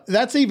sip.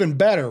 That's even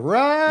better.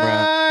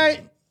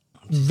 Right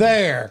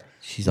there.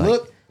 She's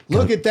like,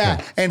 Look at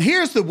that. And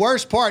here's the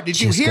worst part.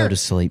 Did you hear? Go to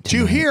sleep tonight. Did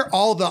you hear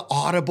all the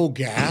audible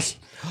gasp?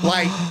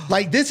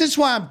 Like this is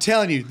why I'm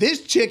telling you,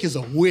 this chick is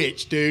a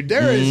witch, dude.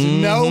 There is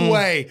no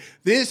way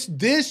this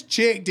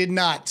chick did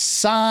not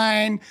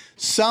sign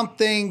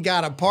something,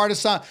 got a part of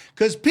something,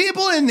 because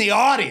people in the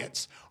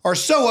audience are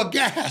so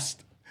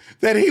aghast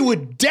that he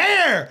would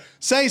dare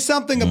say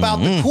something about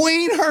the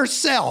queen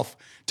herself,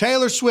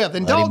 Taylor Swift.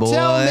 And don't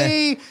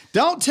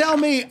tell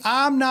me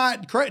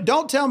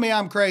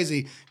I'm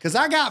crazy, because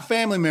I got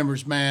family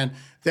members, man,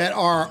 that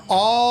are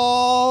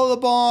all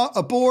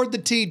aboard the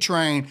T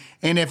train.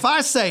 And if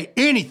I say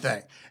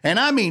anything, and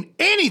I mean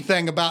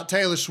anything about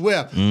Taylor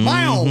Swift,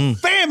 my own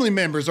family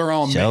members are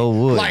on me.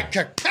 Like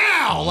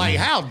cacao. Like,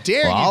 how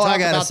dare you all talk I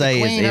gotta about say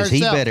the queen is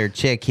herself. he better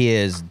check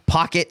his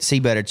pockets. He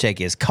better check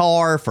his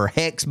car for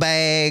hex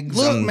bags.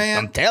 Look, man.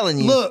 I'm telling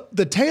you. Look,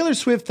 the Taylor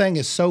Swift thing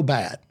is so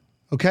bad,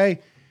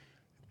 okay?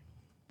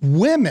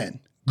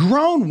 Women,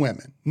 grown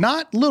women,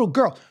 not little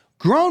girls,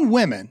 grown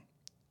women,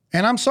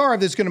 and I'm sorry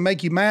if this is going to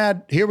make you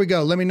mad. Here we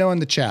go. Let me know in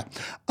the chat.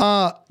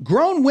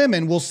 Grown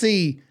women will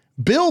see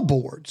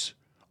billboards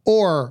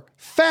or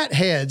fat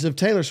heads of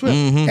Taylor Swift,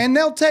 and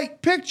they'll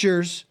take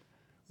pictures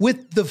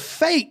with the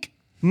fake,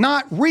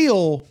 not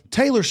real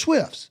Taylor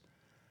Swifts.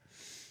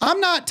 I'm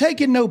not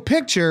taking no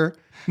picture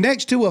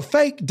next to a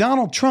fake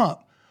Donald Trump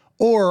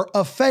or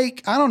a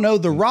fake, I don't know,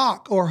 The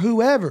Rock or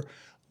whoever.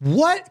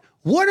 What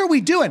are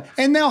we doing?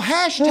 And they'll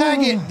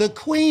hashtag it the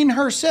Queen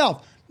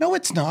herself. No,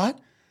 it's not.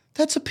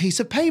 That's a piece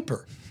of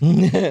paper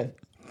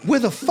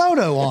with a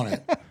photo on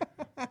it.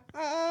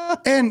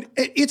 And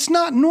it's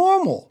not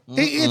normal.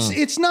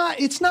 It's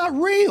not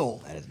real.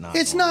 That is not.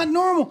 It's not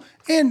normal.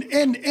 And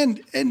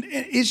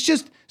it's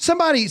just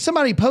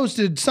somebody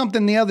posted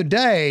something the other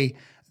day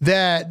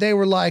that they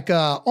were like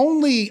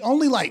only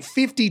like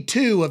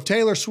 52 of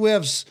Taylor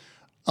Swift's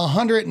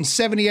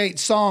 178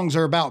 songs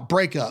are about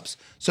breakups.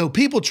 So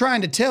people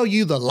trying to tell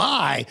you the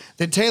lie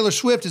that Taylor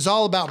Swift is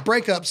all about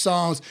breakup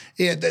songs,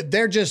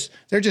 they're just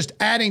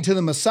adding to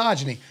the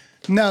misogyny.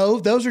 No,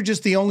 those are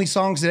just the only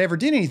songs that ever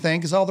did anything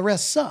because all the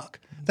rest suck.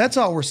 That's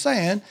all we're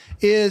saying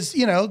is,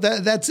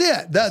 that's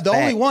it. The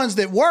only ones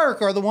that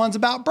work are the ones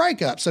about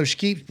breakups. So she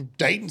keeps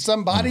dating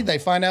somebody, they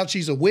find out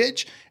she's a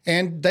witch,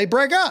 and they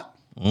break up.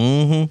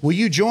 Mm-hmm. Will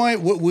you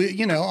join?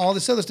 All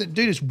this other stuff.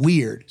 Dude, it's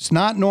weird. It's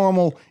not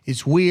normal.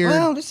 It's weird.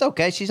 Well, it's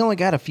okay. She's only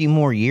got a few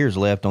more years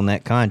left on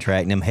that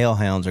contract, and them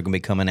hellhounds are going to be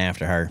coming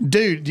after her.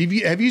 Dude,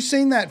 have you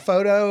seen that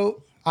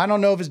photo? I don't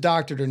know if it's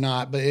doctored or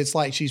not, but it's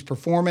like she's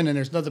performing and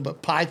there's nothing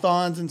but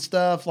pythons and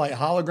stuff, like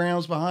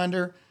holograms behind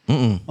her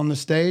on the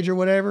stage or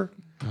whatever.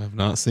 I've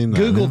not seen that.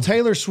 Google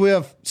Taylor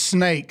Swift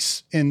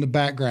snakes in the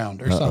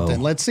background or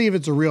something. Let's see if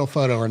it's a real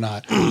photo or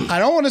not. I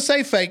don't want to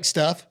say fake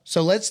stuff,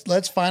 so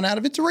let's find out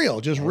if it's real.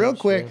 Just real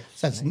quick.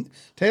 That's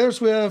Taylor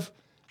Swift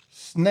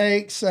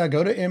snakes.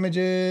 Go to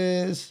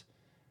images.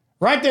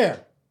 Right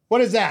there.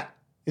 What is that?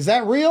 Is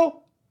that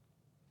real?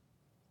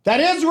 That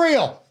is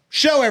real.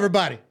 Show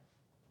everybody.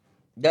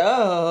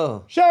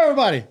 Oh. Show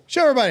everybody.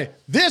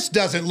 This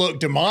doesn't look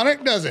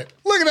demonic, does it?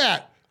 Look at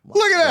that.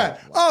 Look at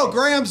that. Oh,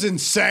 Graham's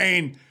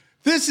insane.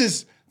 This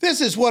is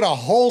what a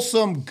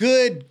wholesome,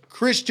 good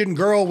Christian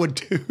girl would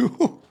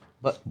do.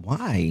 But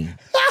why?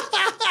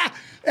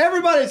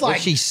 Everybody's like,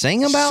 did she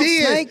sing about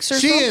snakes or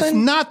something? She is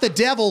not the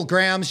devil,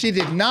 Graham. She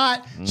did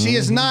not. She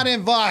is not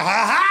involved.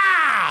 Ha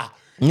ha!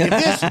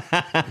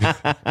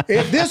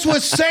 If this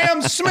was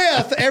Sam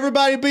Smith,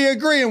 everybody would be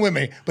agreeing with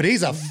me. But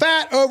he's a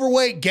fat,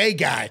 overweight gay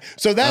guy.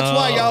 So that's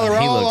why y'all are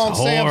all on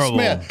Sam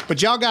Smith. But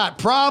y'all got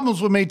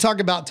problems with me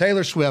talking about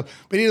Taylor Swift.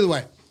 But either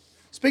way,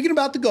 speaking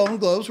about the Golden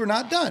Globes, we're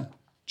not done.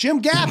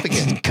 Jim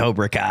Gaffigan.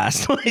 Cobra Kai.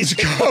 He's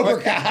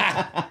Cobra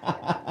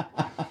Kai.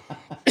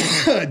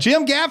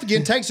 Jim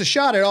Gaffigan takes a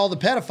shot at all the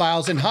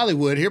pedophiles in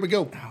Hollywood. Here we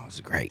go. Oh, this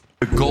is great.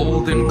 The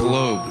Golden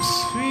Globes.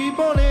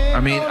 I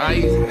mean,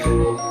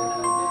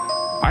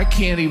 I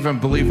can't even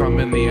believe I'm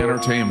in the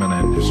entertainment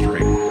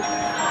industry.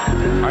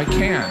 I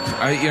can't.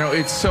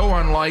 It's so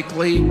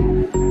unlikely.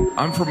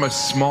 I'm from a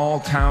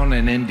small town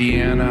in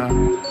Indiana.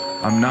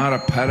 I'm not a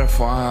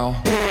pedophile.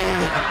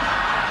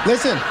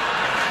 Listen.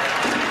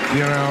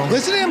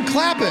 Listen to him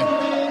clapping.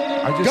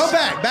 Go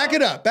back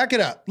it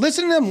up.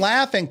 Listen to him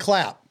laugh and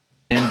clap.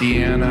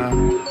 Indiana,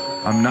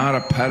 I'm not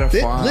a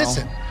pedophile.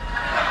 Listen.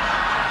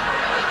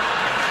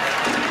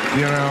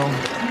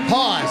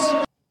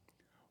 Pause.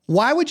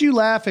 Why would you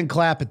laugh and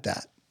clap at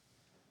that?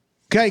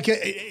 Okay,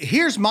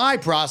 here's my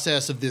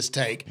process of this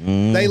take.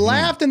 Mm-hmm. They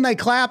laughed and they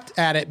clapped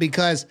at it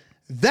because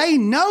they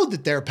know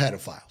that they're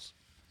pedophiles.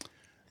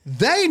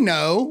 They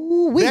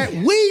know that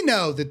we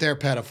know that they're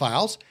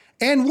pedophiles,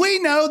 and we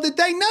know that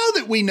they know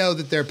that we know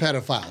that they're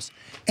pedophiles,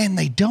 and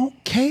they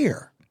don't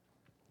care.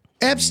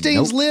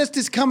 Epstein's list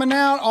is coming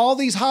out. All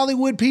these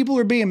Hollywood people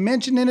are being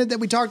mentioned in it that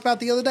we talked about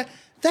the other day.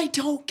 They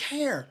don't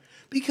care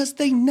because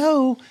they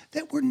know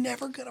that we're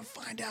never going to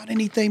find out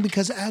anything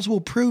because, as we'll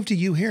prove to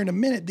you here in a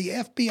minute, the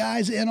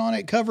FBI's in on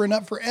it covering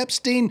up for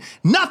Epstein.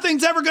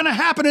 Nothing's ever going to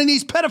happen, and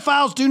these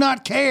pedophiles do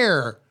not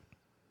care.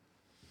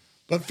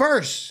 But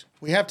first,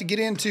 we have to get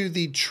into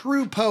the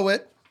true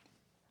poet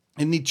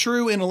and the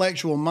true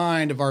intellectual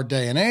mind of our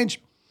day and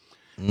age.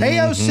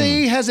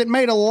 AOC hasn't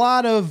made a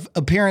lot of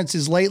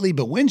appearances lately,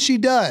 but when she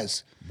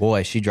does,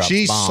 boy, she drops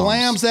she bombs.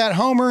 Slams that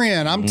homer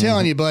in. I'm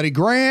telling you, buddy,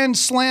 grand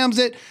slams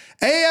it.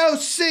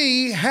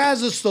 AOC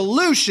has a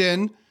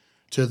solution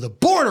to the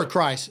border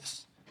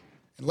crisis.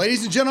 And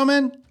ladies and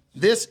gentlemen,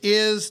 this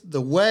is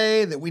the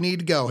way that we need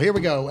to go. Here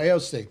we go,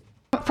 AOC.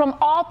 From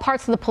all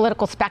parts of the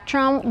political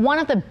spectrum, one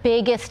of the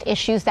biggest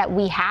issues that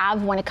we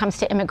have when it comes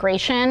to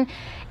immigration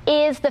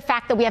is the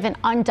fact that we have an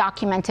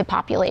undocumented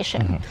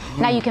population.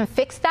 Mm-hmm. Now, you can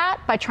fix that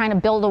by trying to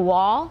build a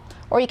wall,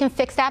 or you can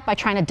fix that by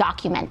trying to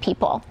document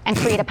people and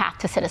create a path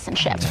to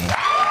citizenship.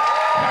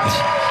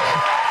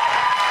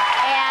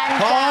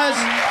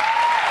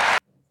 Pause.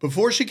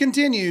 Before she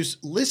continues,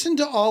 listen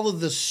to all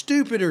of the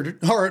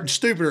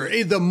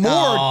the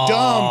more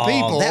dumb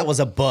people. That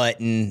was a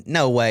button.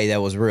 No way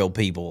that was real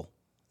people.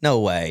 No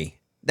way.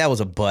 That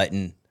was a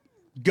button.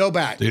 Go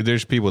back. Dude,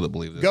 there's people that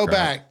believe this. Go crap.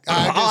 back.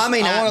 I want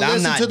to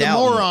listen to the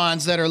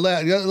morons that are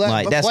left.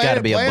 Like, that's got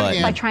to be a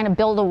button. By trying to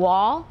build a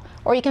wall,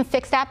 or you can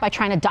fix that by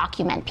trying to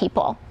document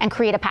people and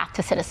create a path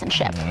to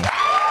citizenship.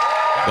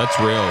 That's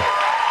real.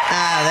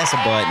 That's a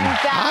button.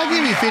 I'll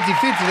give you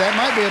 50-50. That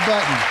might be a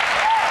button.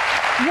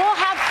 We'll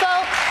have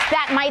folks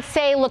that might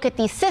say, look at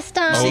these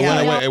systems.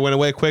 It went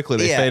away quickly.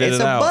 They faded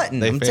it out. Button.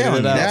 They faded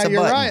it out. Yeah,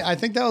 you're right. I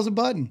think that was a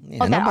button.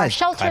 Yeah, that our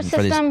shelter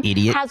system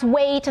has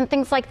weight and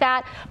things like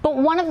that. But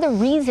one of the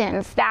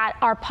reasons that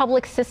our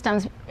public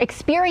systems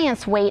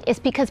experience weight is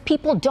because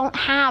people don't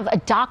have a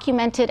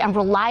documented and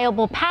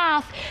reliable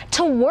path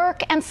to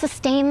work and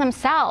sustain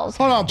themselves.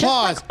 Hold on, just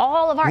pause. Like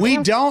all of our we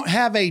don't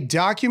have a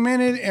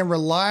documented and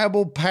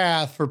reliable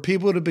path for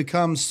people to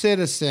become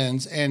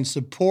citizens and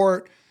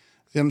support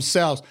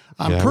themselves.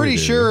 I'm pretty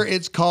sure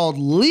it's called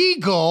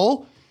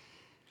legal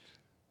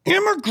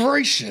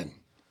immigration.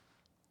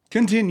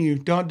 Continue.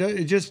 Don't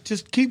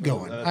just keep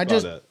going. I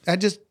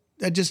just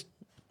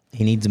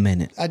he needs a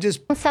minute.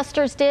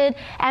 Ancestors did,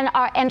 and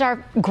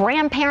our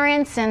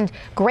grandparents and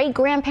great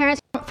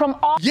grandparents from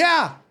all.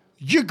 Yeah,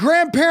 your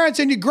grandparents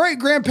and your great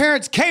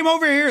grandparents came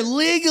over here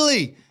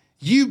legally.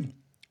 You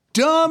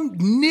dumb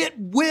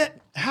nitwit.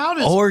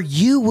 Or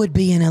you would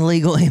be an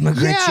illegal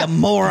immigrant, you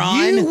moron.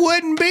 You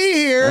wouldn't be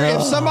here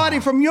if somebody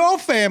from your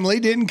family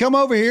didn't come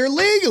over here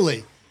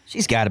legally.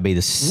 She's got to be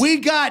the We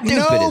got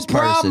no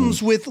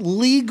problems with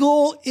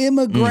legal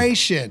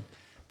immigration.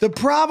 The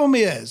problem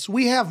is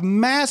we have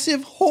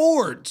massive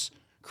hordes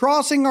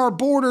crossing our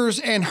borders,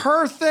 and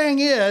her thing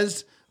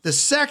is the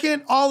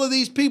second all of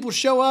these people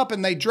show up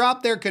and they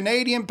drop their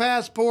Canadian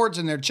passports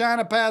and their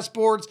China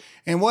passports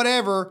and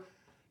whatever,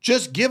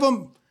 just give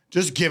them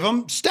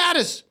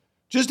status.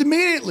 Just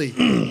immediately.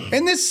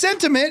 And this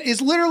sentiment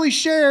is literally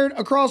shared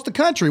across the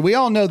country. We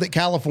all know that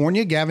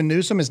California, Gavin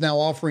Newsom, is now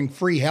offering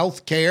free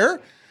health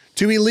care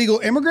to illegal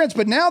immigrants,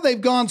 but now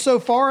they've gone so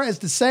far as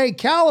to say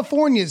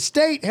California's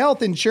state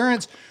health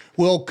insurance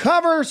will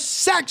cover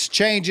sex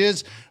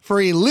changes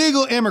for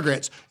illegal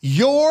immigrants.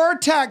 Your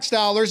tax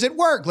dollars at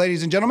work,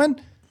 ladies and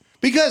gentlemen,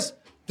 because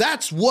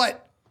that's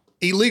what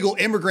illegal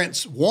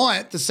immigrants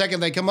want the second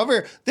they come over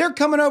here. They're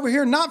coming over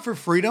here not for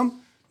freedom,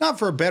 not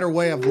for a better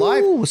way of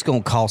life. It's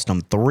going to cost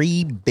them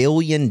 $3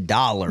 billion in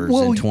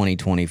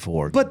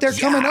 2024. But they're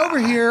coming over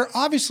here,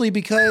 obviously,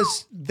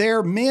 because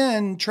they're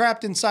men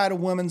trapped inside a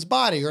woman's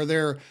body, or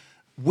they're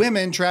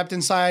women trapped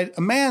inside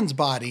a man's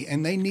body,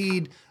 and they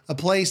need a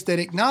place that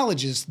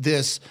acknowledges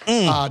this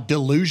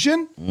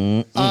delusion.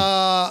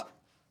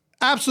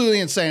 Absolutely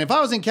insane. If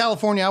I was in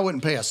California, I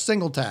wouldn't pay a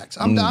single tax.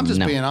 I'm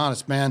just being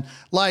honest, man.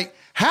 Like,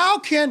 how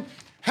can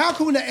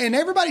and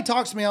everybody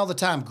talks to me all the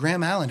time,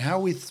 Graham Allen, how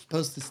are we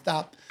supposed to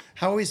stop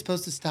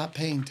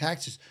paying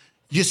taxes?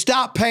 You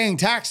stop paying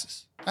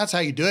taxes. That's how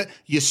you do it.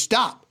 You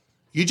stop.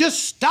 You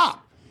just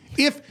stop.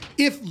 If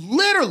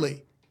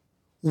literally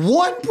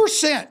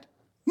 1%,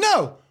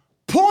 no,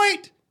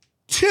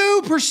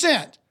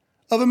 0.2%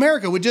 of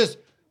America would just,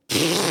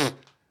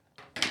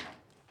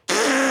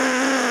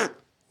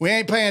 we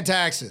ain't paying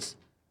taxes,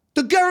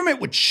 the government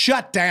would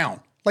shut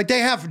down. Like, they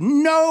have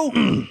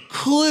no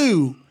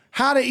clue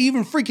how to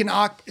even freaking,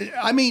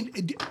 I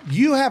mean,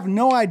 you have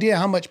no idea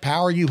how much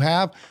power you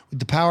have with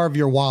the power of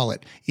your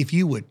wallet if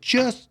you would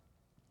just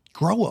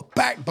grow a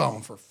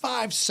backbone for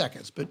 5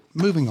 seconds. But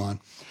moving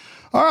on.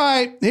 All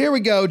right, here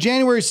we go.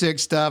 January 6th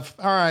stuff.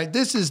 All right,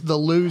 this is the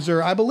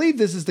loser. I believe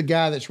this is the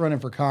guy that's running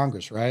for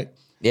Congress, right?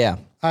 Yeah.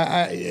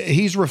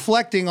 He's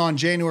reflecting on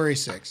January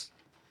 6th.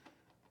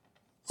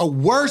 A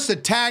worse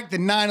attack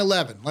than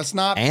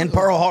 9/11. And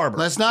Pearl Harbor.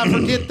 Let's not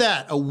forget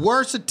that. A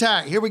worse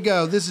attack. Here we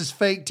go. This is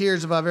fake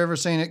tears if I've ever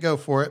seen it. Go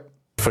for it.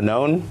 For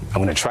known,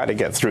 I'm going to try to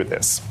get through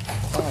this.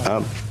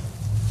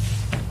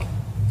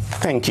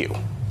 Thank you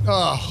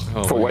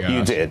for what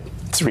you did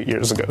 3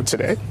 years ago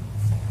today.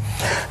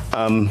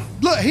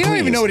 Look, he don't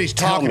even know what he's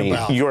talking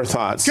about. Your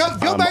thoughts.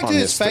 Go back to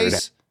his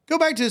face. Go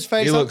back to his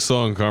face. He looks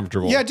so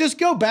uncomfortable. Yeah, just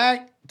go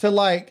back to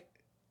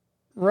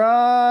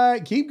right.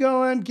 Keep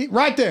going. Keep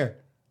right there.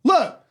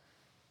 Look.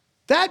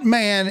 That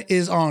man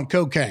is on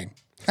cocaine.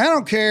 I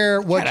don't care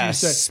what you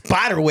say.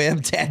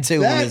 Spiderweb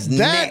tattoo on his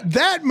neck.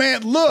 That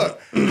man, look,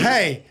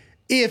 hey,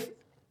 if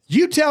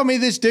you tell me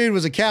this dude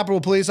was a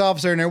Capitol police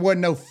officer and there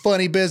wasn't no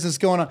funny business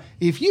going on,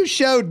 if you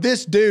showed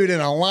this dude in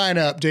a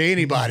lineup to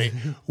anybody,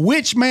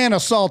 which man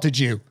assaulted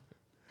you?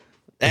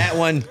 That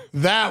one.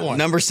 That one.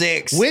 Number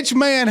 6. Which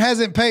man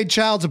hasn't paid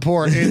child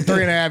support in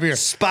 3.5 years?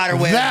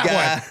 Spiderweb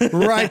that guy.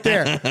 One, right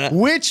there.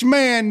 Which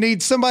man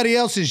needs somebody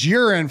else's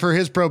urine for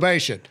his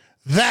probation?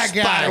 That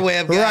guy,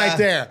 Spiderweb guy right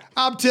there.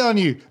 I'm telling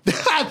you,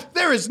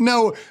 there is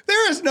no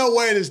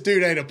way this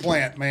dude ain't a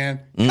plant, man.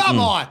 Come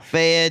on,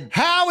 Fed.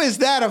 How is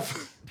that a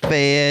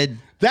Fed?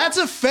 That's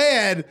a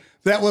Fed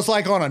that was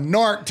like on a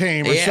narc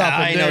team or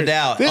something. Ain't no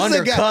doubt.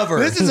 Undercover.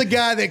 This is a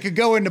guy that could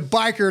go into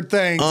biker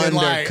things.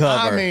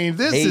 Undercover. And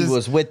he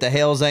was with the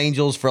Hells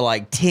Angels for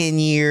like 10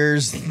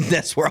 years.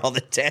 That's where all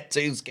the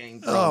tattoos came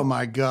from. Oh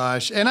my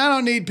gosh. And I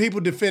don't need people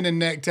defending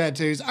neck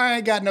tattoos. I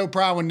ain't got no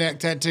problem with neck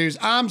tattoos.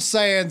 I'm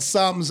saying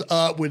something's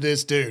up with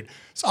this dude.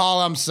 That's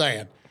all I'm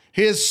saying.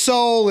 His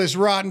soul is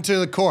rotten to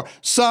the core.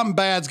 Something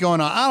bad's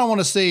going on. I don't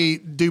want to see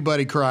Do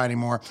Buddy cry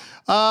anymore.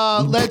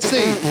 Let's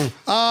see.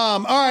 All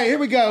right, here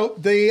we go.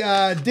 The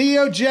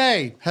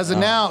DOJ has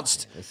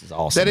announced this is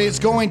awesome. that it's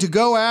going to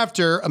go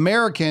after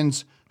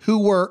Americans who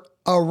were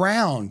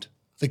around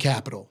the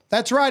Capitol.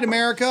 That's right,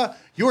 America.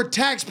 Your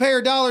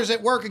taxpayer dollars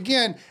at work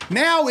again.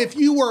 Now, if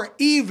you were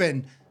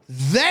even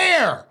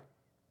there,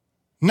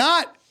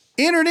 not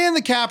entered in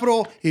the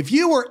Capitol, if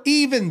you were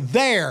even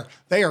there,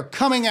 they are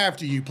coming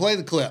after you. Play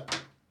the clip.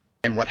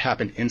 And what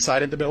happened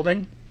inside of the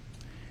building.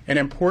 An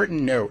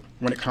important note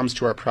when it comes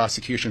to our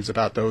prosecutions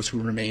about those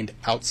who remained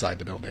outside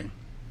the building.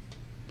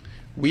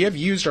 We have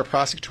used our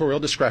prosecutorial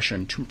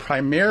discretion to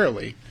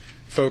primarily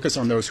focus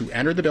on those who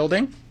entered the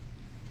building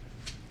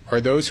or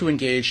those who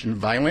engaged in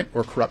violent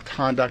or corrupt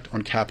conduct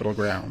on Capitol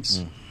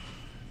grounds.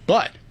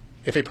 But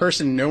if a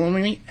person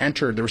knowingly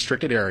entered the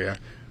restricted area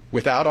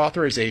without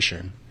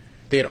authorization,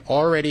 they had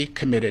already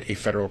committed a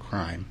federal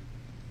crime.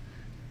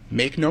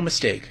 Make no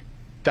mistake,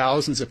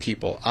 thousands of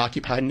people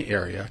occupied an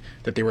area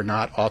that they were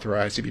not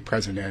authorized to be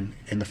present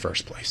in the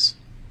first place.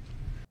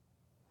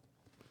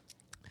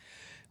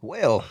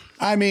 Well,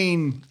 I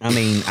mean,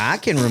 I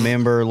can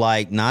remember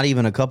like not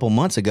even a couple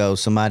months ago,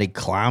 somebody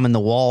climbing the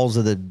walls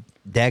of the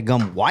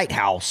daggum White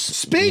House.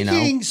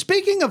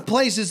 Speaking of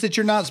places that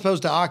you're not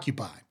supposed to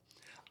occupy,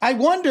 I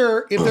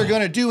wonder if they're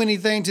going to do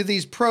anything to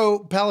these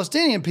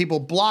pro-Palestinian people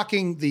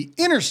blocking the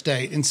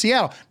interstate in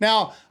Seattle.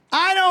 Now,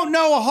 I don't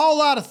know a whole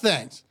lot of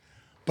things,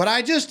 but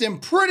I just am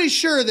pretty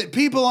sure that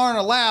people aren't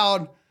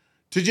allowed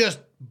to just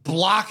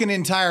block an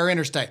entire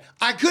interstate.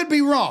 I could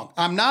be wrong.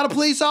 I'm not a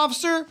police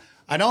officer.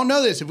 I don't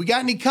know this. If we got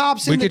any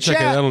cops in the chat, we could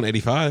check it out on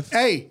 85.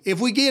 Hey, if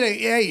we got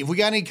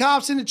any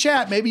cops in the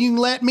chat, maybe you can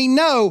let me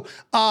know.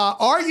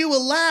 Are you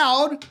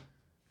allowed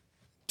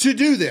to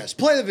do this?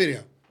 Play the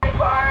video. Look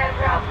at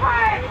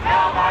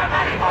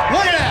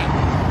that.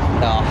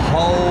 The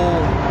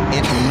whole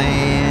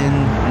man.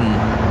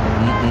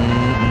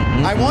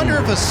 I wonder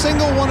if a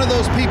single one of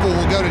those people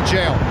will go to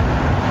jail.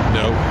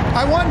 No.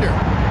 I wonder.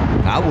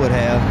 I would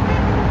have.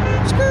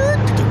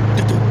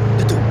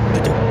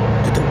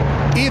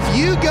 If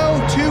you go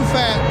too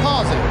fast,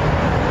 pause it.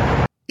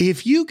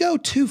 If you go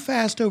too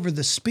fast over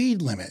the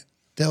speed limit,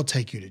 they'll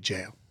take you to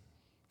jail.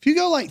 If you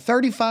go like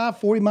 35,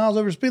 40 miles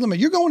over the speed limit,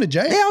 you're going to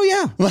jail. Hell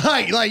yeah.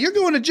 Like you're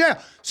going to jail.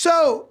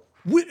 So,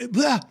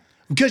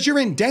 because you're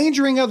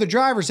endangering other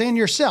drivers and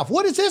yourself.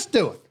 What is this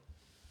doing?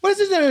 What is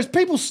this doing? There's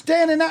people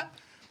standing up.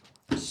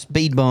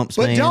 Speed bumps,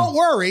 but man. Don't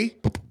worry.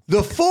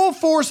 The full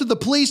force of the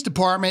police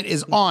department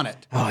is on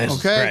it. Oh, this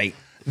is great.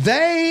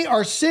 They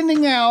are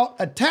sending out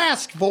a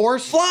task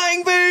force,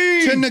 Flying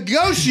V, to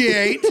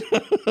negotiate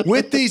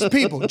with these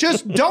people.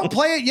 Just don't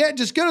play it yet.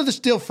 Just go to the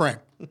still frame.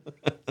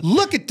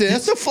 Look at this.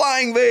 It's a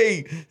Flying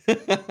V.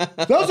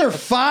 Those are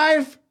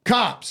 5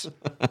 cops.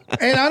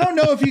 And I don't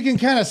know if you can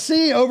kind of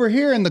see over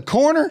here in the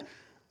corner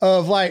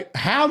of like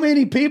how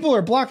many people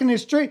are blocking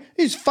this street.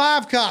 These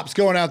 5 cops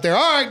going out there.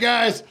 All right,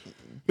 guys,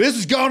 this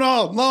is going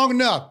on long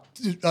enough.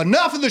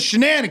 Enough of the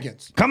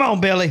shenanigans. Come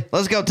on, Billy.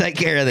 Let's go take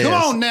care of this. Come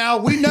on now.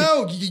 We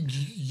know,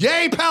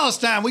 yay,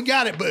 Palestine. We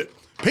got it, but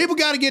people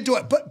got to get to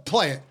it. But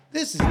play it.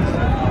 This is It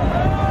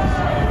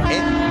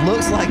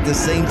looks like the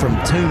scene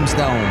from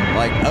Tombstone.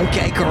 Like,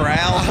 okay,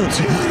 Corral. I'm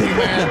telling you,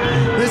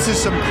 man. This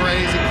is some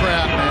crazy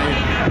crap, man.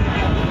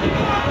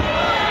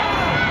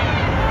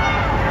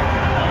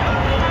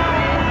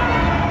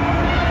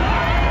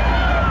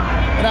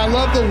 And I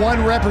love the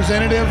one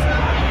representative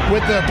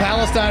with the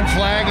Palestine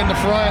flag in the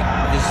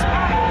front.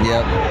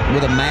 Yep,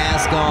 with a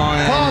mask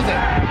on. Pause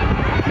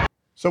it.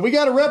 So we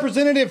got a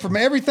representative from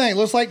everything.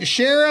 Looks like the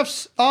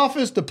sheriff's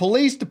office, the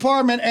police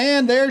department,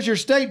 and there's your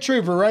state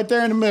trooper right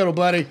there in the middle,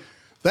 buddy.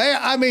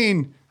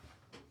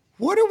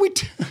 What are we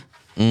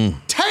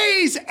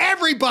Tase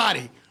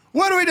everybody.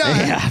 What are we doing?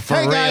 Yeah,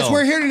 hey, guys, real.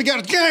 we're here to get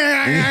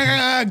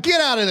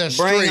out of this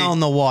street. Bring on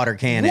the water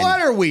cannon.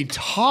 What are we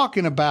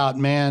talking about,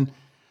 man?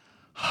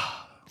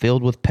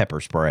 Filled with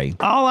pepper spray.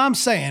 All I'm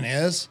saying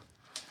is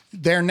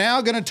they're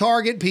now going to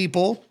target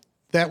people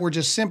that were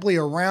just simply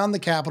around the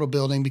Capitol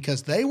building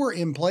because they were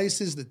in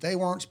places that they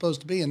weren't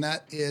supposed to be, and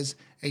that is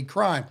a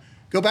crime.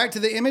 Go back to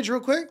the image real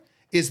quick.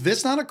 Is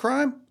this not a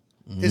crime?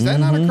 Is that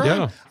not a crime?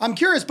 Yeah. I'm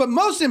curious, but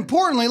most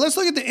importantly, let's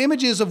look at the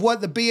images of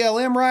what the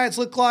BLM riots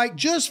look like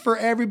just for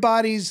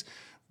everybody's,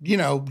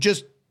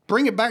 just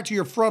bring it back to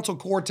your frontal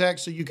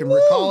cortex so you can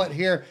recall it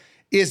here.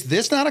 Is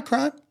this not a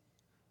crime?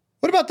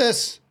 What about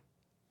this?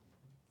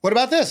 What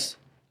about this?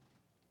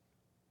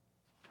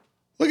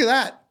 Look at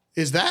that.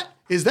 Is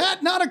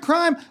that not a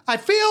crime? I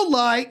feel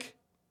like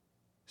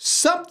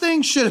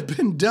something should have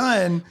been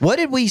done. What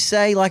did we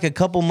say like a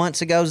couple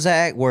months ago,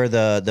 Zach, where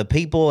the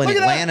people in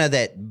Atlanta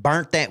that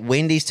burnt that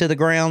Wendy's to the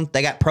ground,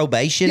 they got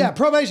probation? Yeah,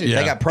 probation. Yeah.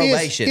 They got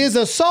probation. Is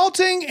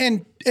assaulting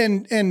and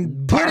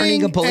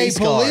putting a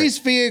police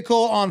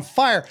vehicle on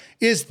fire,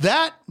 is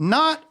that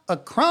not a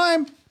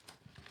crime?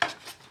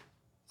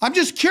 I'm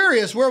just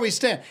curious where we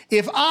stand.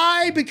 If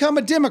I become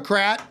a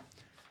Democrat,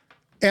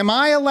 am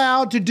I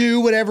allowed to do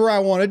whatever I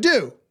want to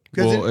do?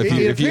 Well,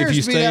 if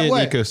you stay an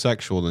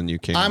ecosexual, then you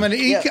can. I'm an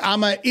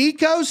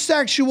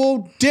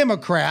ecosexual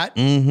Democrat,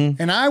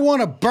 and I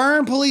want to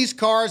burn police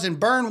cars and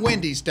burn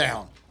Wendy's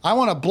down. I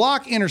want to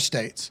block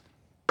interstates.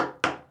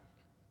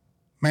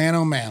 Man,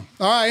 oh man.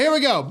 All right, here we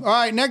go. All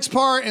right, next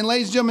part. And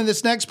ladies and gentlemen,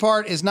 this next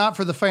part is not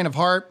for the faint of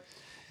heart.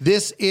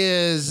 This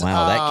is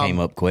wow. That came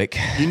up quick.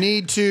 You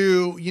need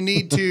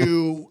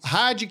to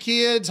hide your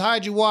kids,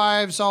 hide your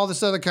wives, all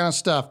this other kind of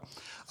stuff.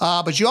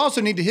 But you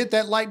also need to hit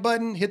that like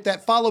button, hit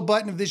that follow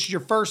button if this is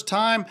your first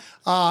time,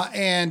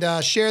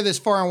 and share this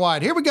far and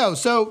wide. Here we go.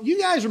 So you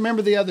guys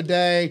remember the other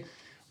day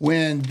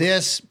when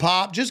this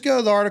popped? Just go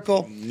to the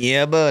article.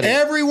 Yeah, buddy.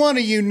 Every one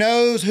of you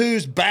knows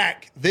whose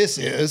back this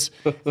is.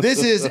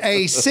 This is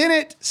a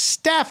Senate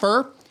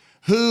staffer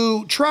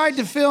who tried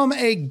to film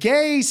a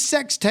gay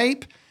sex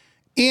tape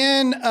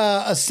in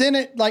a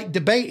Senate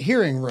debate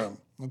hearing room.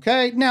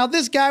 Okay. Now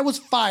this guy was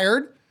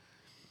fired.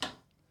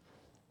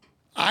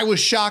 I was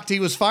shocked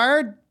he was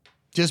fired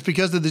just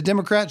because of the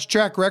Democrats'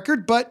 track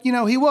record, but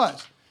he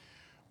was.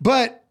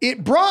 But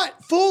it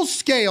brought full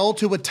scale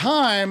to a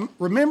time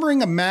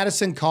remembering a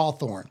Madison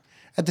Cawthorn.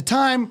 At the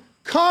time,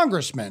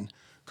 Congressman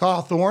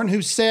Cawthorn,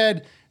 who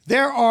said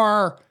there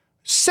are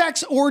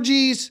sex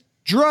orgies,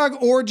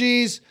 drug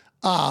orgies,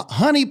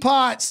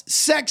 honeypots,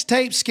 sex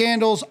tape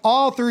scandals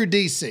all through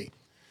D.C.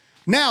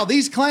 Now,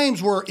 these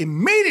claims were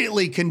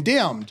immediately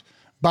condemned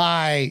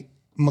by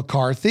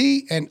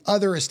McCarthy and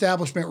other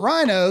establishment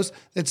rhinos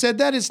that said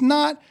that is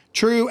not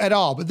true at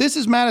all. But this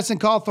is Madison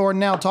Cawthorn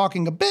now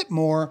talking a bit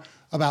more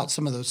about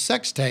some of those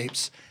sex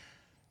tapes.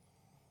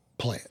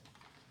 Play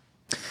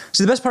it.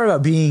 So the best part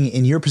about being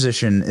in your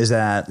position is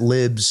that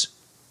libs,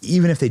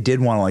 even if they did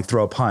want to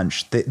throw a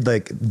punch,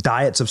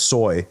 diets of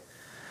soy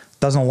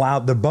doesn't allow,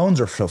 their bones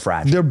are so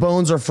fragile. Their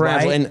bones are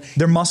fragile. Right? And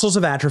their muscles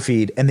have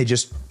atrophied and they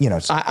just,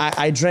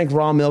 I drank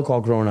raw milk all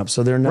growing up,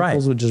 so their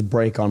knuckles would just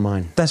break on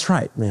mine. That's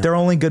right. Yeah. They're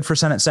only good for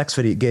Senate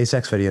gay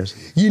sex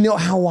videos. You know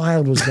how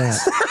wild was that?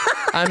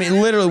 I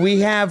mean, literally, we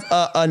have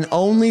an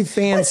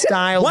OnlyFans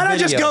style. Why not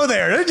video. just go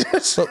there?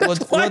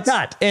 Why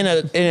not? In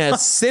a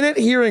Senate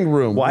hearing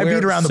room. Why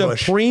beat around the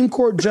bush? Supreme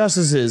Court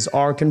justices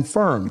are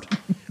confirmed.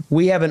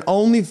 We have an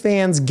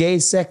OnlyFans gay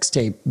sex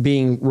tape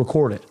being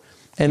recorded.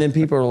 And then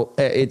people,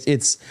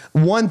 it's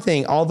one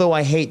thing, although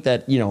I hate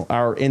that,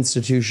 our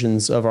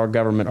institutions of our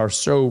government are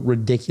so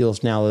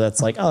ridiculous now that's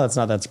that's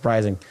not that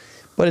surprising.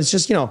 But it's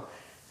just,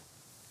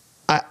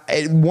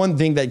 one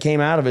thing that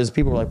came out of it is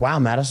people were like, wow,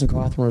 Madison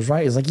Cawthorn was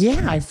right. It's like,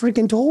 yeah, I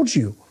freaking told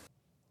you.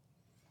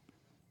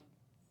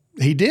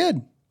 He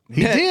did.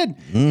 He did.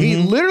 Mm-hmm. He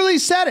literally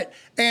said it.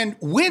 And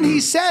when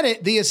he said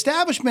it, the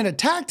establishment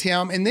attacked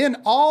him, and then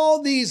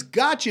all these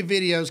gotcha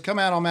videos come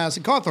out on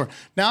Madison Cawthorn.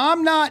 Now,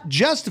 I'm not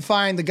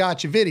justifying the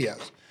gotcha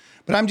videos,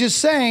 but I'm just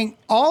saying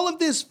all of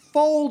this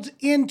folds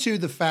into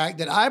the fact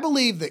that I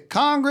believe that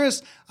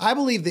Congress, I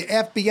believe the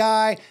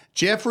FBI,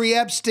 Jeffrey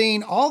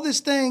Epstein, all this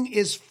thing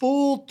is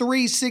full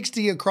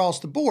 360 across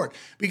the board.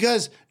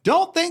 Because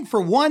don't think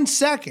for 1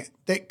 second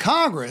that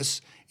Congress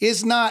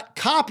is not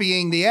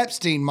copying the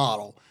Epstein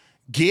model.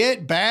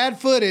 Get bad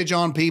footage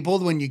on people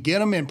when you get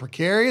them in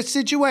precarious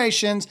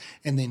situations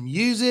and then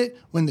use it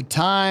when the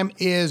time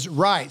is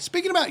right.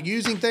 Speaking about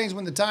using things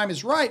when the time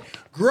is right,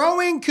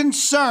 growing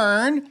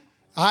concern,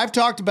 I've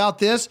talked about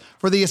this,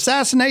 for the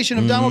assassination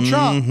of Donald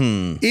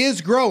Trump is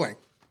growing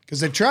because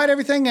they've tried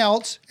everything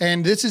else.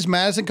 And this is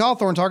Madison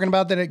Cawthorn talking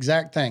about that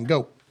exact thing.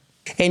 Go.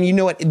 And you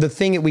know what? The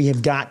thing that we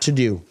have got to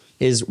do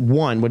is,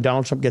 one, when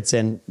Donald Trump gets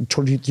in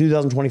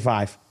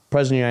 2025,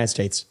 President of the United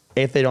States,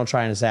 if they don't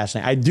try and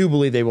assassinate. I do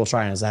believe they will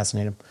try and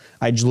assassinate him.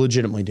 I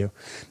legitimately do.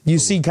 You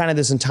see kind of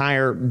this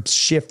entire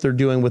shift they're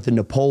doing with the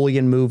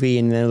Napoleon movie,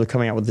 and then they're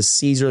coming out with the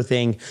Caesar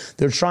thing.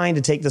 They're trying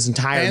to take this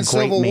entire and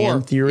great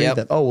man theory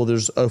that,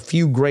 there's a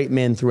few great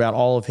men throughout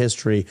all of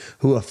history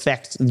who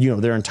affect,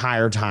 their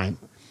entire time.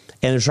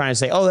 And they're trying to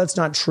say, that's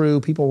not true.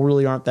 People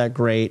really aren't that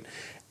great.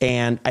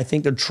 And I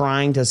think they're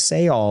trying to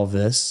say all of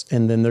this,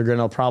 and then they're going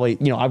to probably,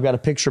 I've got a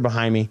picture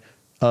behind me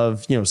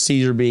of,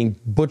 Caesar being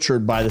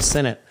butchered by the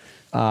Senate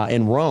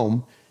in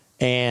Rome,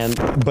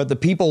 but the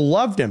people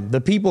loved him. The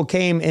people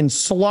came and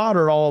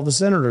slaughtered all of the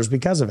senators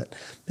because of it.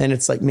 And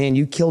it's like, man,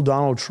 you killed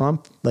Donald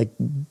Trump. Like,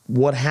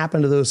 what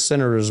happened to those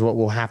senators is what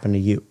will happen to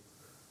you.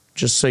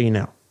 Just so you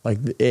know.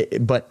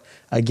 But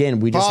again,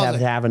 we just have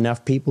to have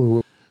enough people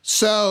who.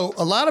 So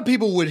a lot of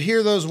people would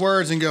hear those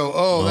words and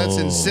go, that's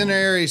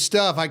incendiary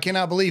stuff. I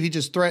cannot believe he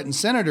just threatened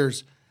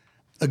senators.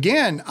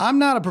 Again, I'm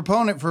not a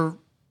proponent for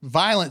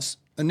violence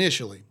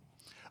initially.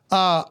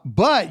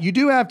 But you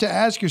do have to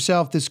ask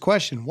yourself this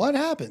question. What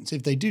happens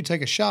if they do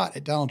take a shot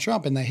at Donald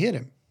Trump and they hit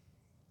him?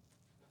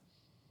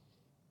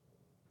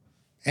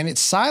 And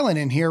it's silent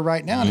in here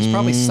right now. And it's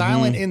probably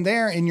silent in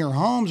there in your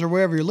homes or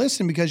wherever you're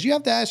listening, because you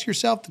have to ask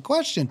yourself the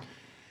question,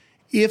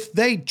 if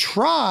they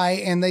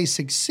try and they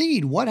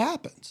succeed, what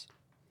happens?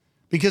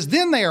 Because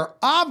then they are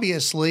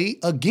obviously,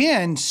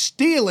 again,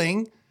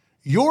 stealing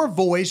your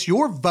voice,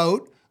 your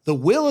vote, the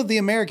will of the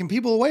American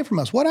people away from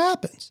us. What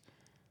happens?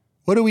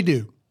 What do we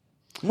do?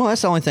 Well,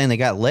 that's the only thing they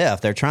got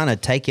left. They're trying to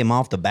take him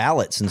off the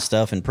ballots and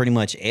stuff in pretty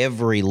much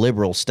every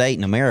liberal state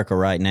in America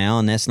right now,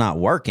 and that's not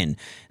working.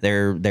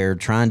 They're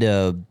trying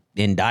to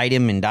indict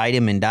him.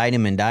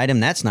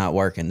 That's not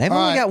working. They've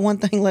only got one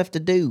thing left to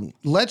do.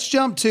 Let's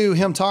jump to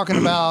him talking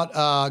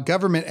about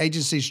government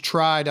agencies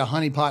try to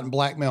honeypot and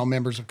blackmail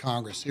members of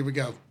Congress. Here we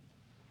go.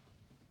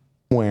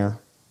 Where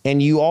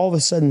and you all of a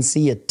sudden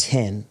see a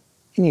 10,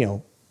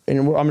 and,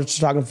 and I'm just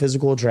talking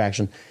physical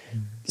attraction.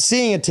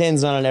 Seeing a 10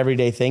 is not an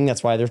everyday thing.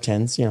 That's why they're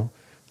 10s.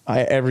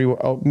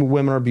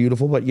 Women are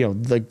beautiful, but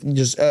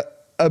just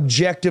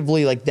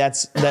objectively,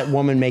 that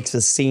woman makes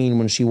a scene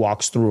when she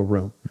walks through a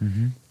room,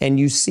 and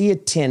you see a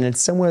 10.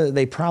 It's somewhere that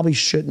they probably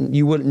shouldn't.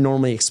 You wouldn't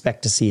normally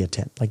expect to see a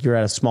 10. Like you're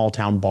at a small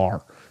town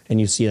bar and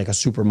you see like a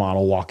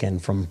supermodel walk in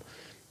from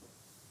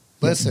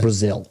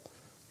Brazil.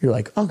 You're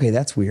like, okay,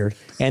 that's weird.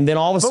 And then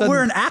all of a sudden,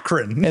 we're in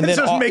Akron. And that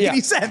doesn't make any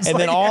sense. And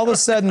then all of a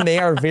sudden, they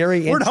are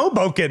very. We're in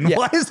Hoboken. Yeah.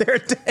 Why is there?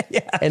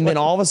 And then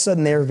all of a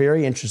sudden, they're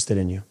very interested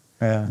in you.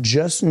 Yeah.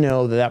 Just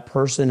know that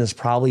person is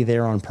probably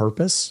there on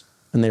purpose,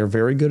 and they're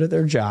very good at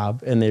their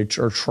job, and they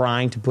are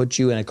trying to put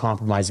you in a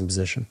compromising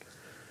position.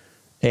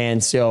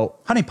 And so,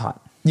 honeypot.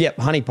 Yep,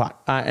 honeypot.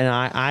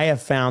 I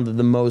have found that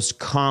the most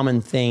common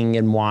thing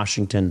in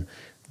Washington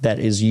that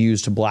is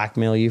used to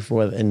blackmail you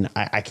and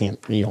I can't,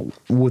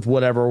 with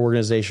whatever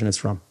organization it's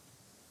from,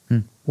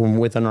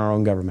 within our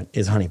own government,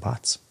 is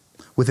honeypots.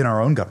 Within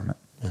our own government?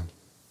 Yeah.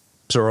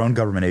 So our own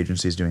government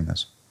agency is doing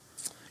this?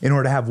 In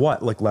order to have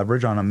what? Like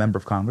leverage on a member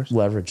of Congress?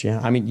 Leverage,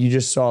 yeah. I mean, you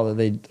just saw that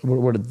the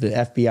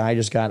FBI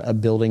just got a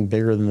building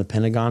bigger than the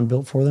Pentagon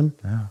built for them.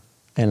 Yeah.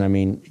 And I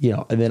mean,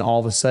 and then all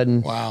of a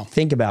sudden,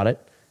 think about it.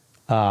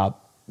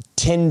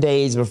 10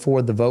 days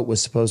before the vote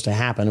was supposed to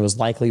happen, it was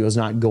likely it was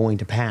not going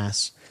to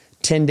pass.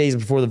 10 days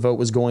before the vote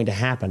was going to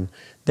happen,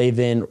 they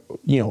then,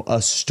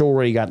 a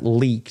story got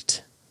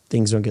leaked.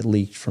 Things don't get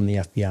leaked from the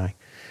FBI.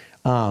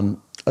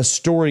 A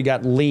story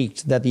got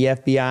leaked that the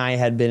FBI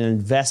had been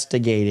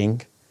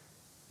investigating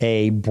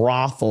a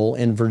brothel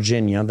in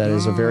Virginia that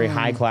is a very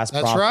high-class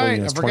brothel. Right.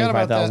 It's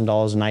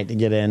 $25,000 a night to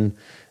get in,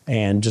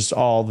 and just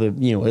all the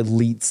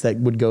elites that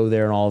would go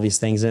there and all these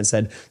things. And it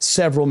said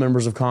several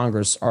members of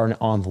Congress are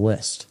on the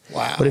list.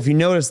 Wow. But if you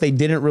notice, they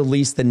didn't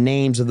release the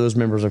names of those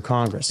members of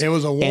Congress. It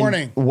was a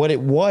warning. And what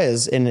it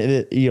was, and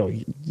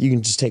you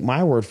can just take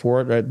my word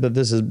for it, right? But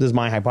this is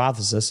my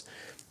hypothesis,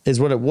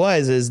 is what it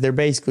was is they're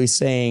basically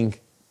saying,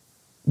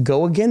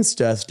 go against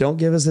us, don't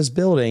give us this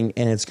building,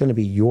 and it's going to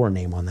be your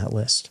name on that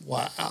list.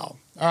 Wow. All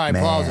right,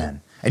 Man. pause it.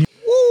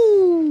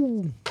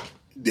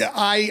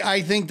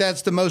 I think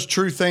that's the most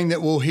true thing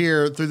that we'll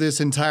hear through this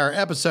entire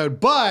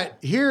episode. But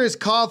here is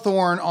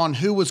Cawthorn on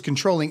who was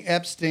controlling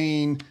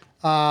Epstein.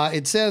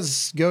 It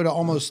says go to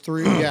almost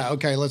 3. Yeah,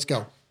 okay, let's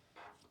go.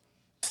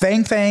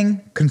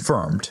 Fang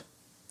confirmed,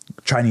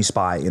 Chinese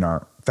spy in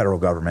our federal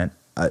government,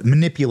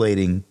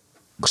 manipulating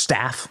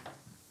staff,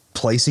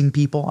 placing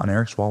people on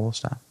Eric Swalwell's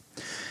staff.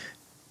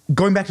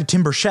 Going back to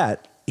Tim Burchett,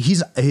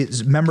 he's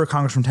a member of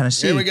Congress from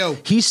Tennessee. Here we go.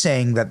 He's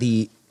saying that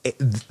the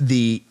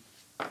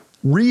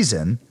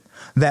reason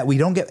that we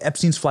don't get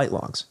Epstein's flight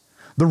logs,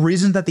 the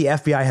reason that the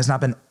FBI has not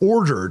been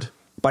ordered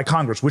by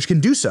Congress, which can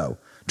do so,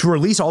 to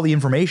release all the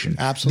information.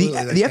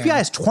 Absolutely. The FBI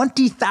has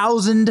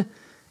 20,000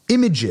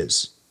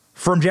 images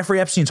from Jeffrey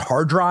Epstein's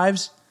hard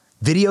drives,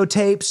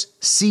 videotapes,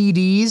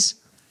 CDs.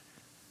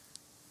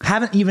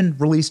 Haven't even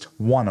released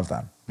one of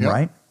them,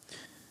 right?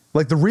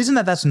 Like the reason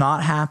that that's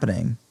not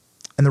happening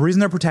and the reason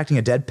they're protecting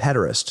a dead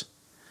pederast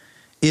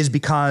is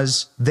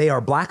because they are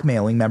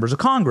blackmailing members of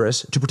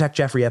Congress to protect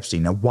Jeffrey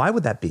Epstein. Now, why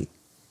would that be?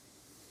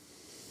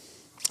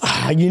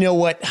 You know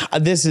what?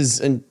 This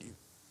is, and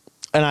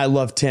I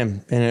love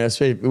Tim.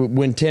 And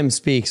when Tim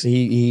speaks,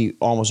 he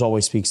almost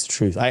always speaks the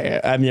truth.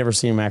 I've never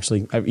seen him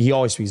actually. He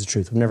always speaks the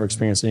truth. I've never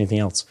experienced anything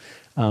else.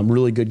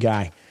 Really good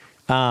guy.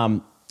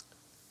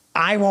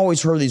 I've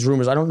always heard these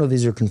rumors. I don't know if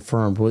these are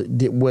confirmed.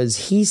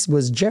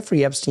 Was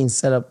Jeffrey Epstein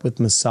set up with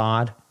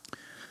Mossad?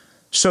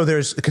 So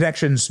there's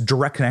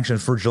direct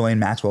connections for Ghislaine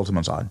Maxwell to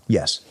Mossad.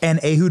 Yes. And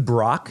Ehud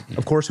Barak,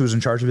 of course, who was in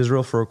charge of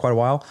Israel for quite a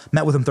while,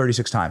 met with him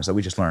 36 times that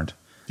we just learned.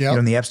 Yep.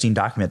 In the Epstein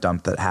document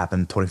dump that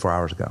happened 24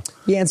 hours ago.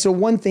 Yeah, and so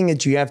one thing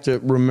that you have to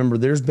remember,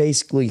 there's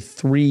basically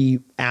 3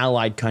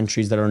 allied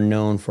countries that are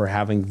known for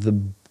having the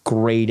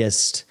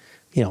greatest,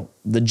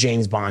 the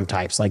James Bond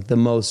types, like the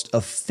most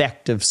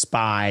effective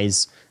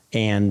spies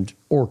and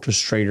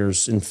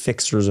orchestrators and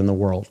fixers in the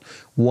world.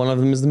 One of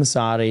them is the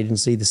Mossad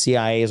agency. The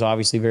CIA is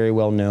obviously very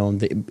well known.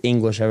 The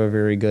English have a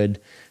very good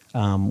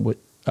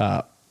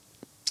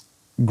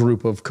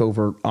group of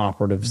covert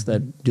operatives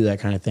that do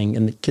that kind of thing.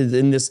 And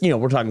in this,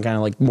 we're talking kind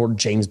of like more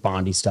James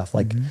Bondy stuff,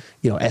 like,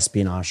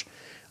 espionage.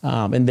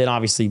 And then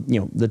obviously,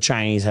 the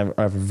Chinese have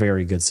a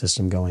very good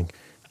system going.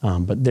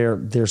 But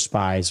their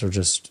spies are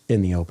just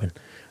in the open.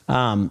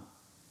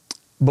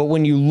 But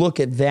when you look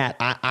at that,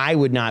 I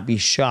would not be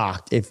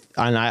shocked if,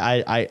 and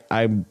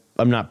I'm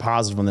not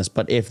positive on this,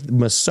 but if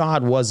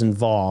Mossad was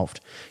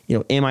involved,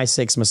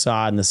 MI6,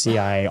 Mossad, and the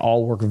CIA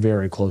all work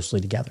very closely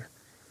together.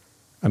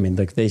 I mean,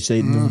 they say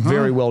they're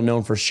very well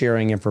known for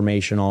sharing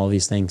information, all of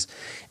these things.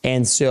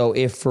 And so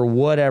if for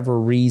whatever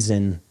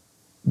reason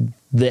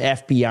the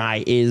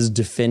FBI is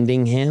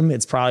defending him,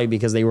 it's probably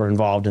because they were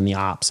involved in the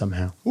op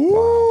somehow.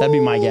 Ooh, that'd be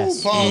my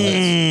guess.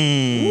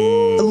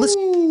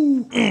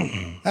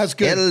 That's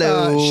good.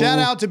 Shout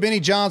out to Benny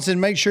Johnson.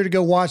 Make sure to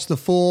go watch the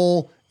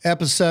full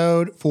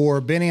episode for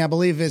Benny. I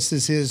believe this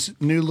is his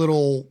new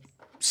little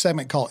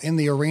segment called In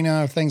the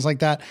Arena, things like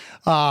that.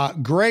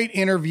 Great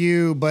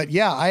interview, but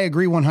yeah, I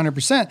agree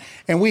 100%.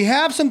 And we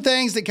have some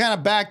things that kind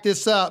of back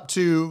this up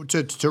to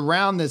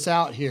round this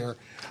out here.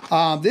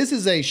 This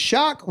is a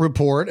shock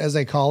report, as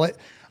they call it.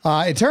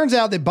 It turns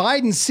out that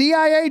Biden's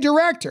CIA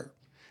director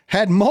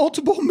had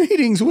multiple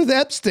meetings with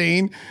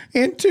Epstein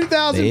in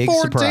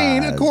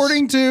 2014,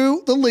 according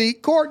to the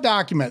leaked court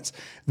documents.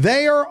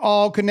 They are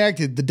all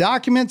connected. The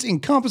documents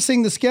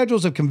encompassing the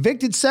schedules of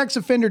convicted sex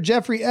offender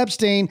Jeffrey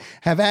Epstein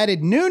have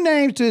added new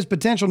names to his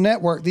potential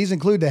network. These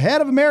include the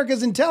head of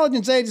America's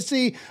intelligence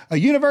agency, a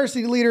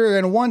university leader,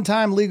 and a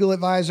one-time legal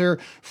advisor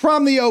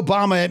from the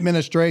Obama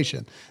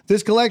administration.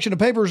 This collection of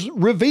papers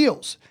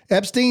reveals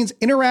Epstein's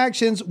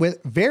interactions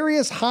with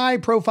various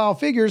high-profile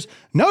figures.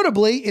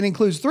 Notably, it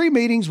includes 3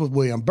 meetings with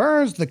William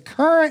Burns,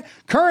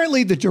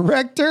 currently the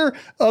director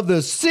of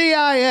the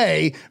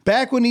CIA,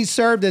 back when he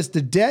served as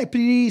the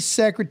Deputy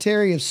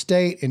Secretary of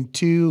State in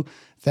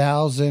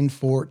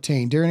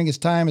 2014. During his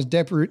time as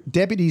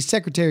Deputy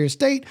Secretary of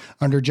State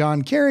under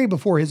John Kerry,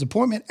 before his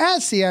appointment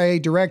as CIA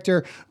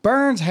Director,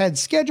 Burns had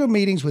scheduled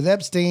meetings with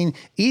Epstein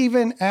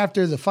even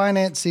after the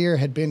financier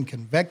had been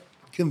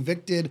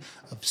convicted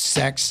of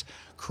sex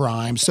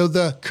crimes. So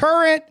the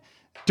current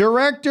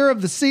director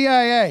of the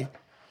CIA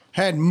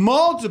had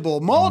multiple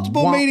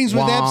meetings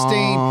with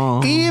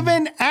Epstein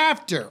even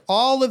after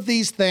all of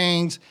these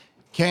things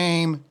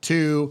came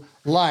to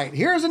light.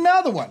 Here's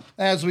another one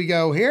as we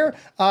go here.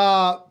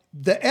 The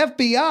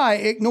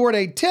FBI ignored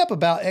a tip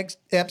about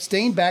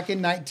Epstein back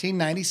in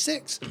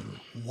 1996.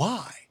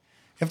 Why?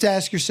 You have to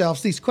ask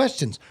yourselves these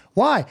questions.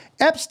 Why?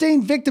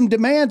 Epstein victim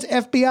demands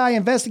FBI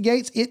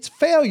investigates its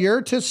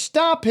failure to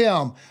stop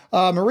him.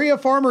 Maria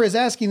Farmer is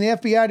asking the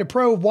FBI to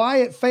probe why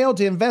it failed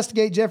to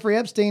investigate Jeffrey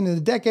Epstein in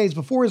the decades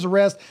before his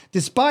arrest,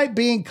 despite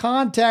being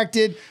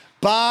contacted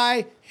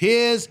by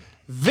his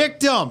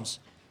victims.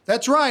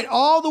 That's right.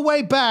 All the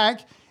way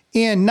back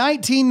in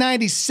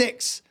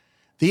 1996,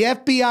 the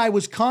FBI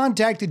was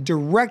contacted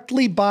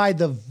directly by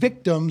the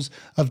victims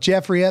of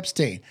Jeffrey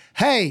Epstein.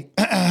 Hey,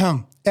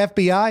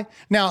 FBI.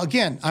 Now,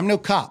 again, I'm no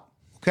cop,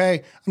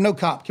 okay? I'm no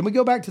cop. Can we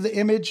go back to the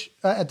image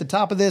at the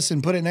top of this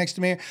and put it next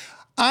to me?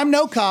 I'm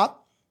no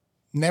cop.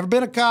 Never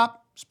been a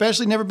cop,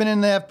 especially never been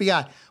in the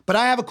FBI. But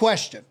I have a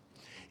question.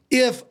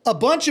 If a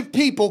bunch of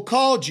people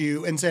called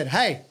you and said,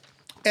 hey,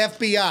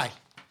 FBI,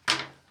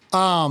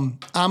 I'm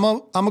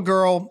a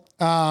girl.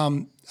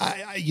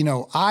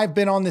 I've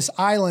been on this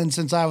island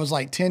since I was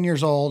like 10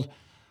 years old.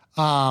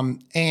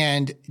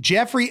 And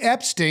Jeffrey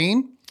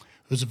Epstein,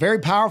 who's a very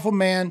powerful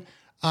man,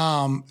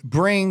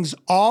 brings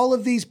all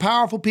of these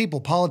powerful people,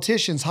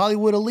 politicians,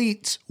 Hollywood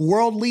elites,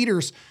 world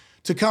leaders,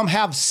 to come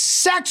have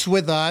sex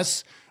with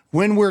us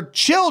when we're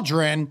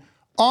children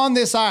on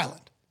this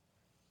island.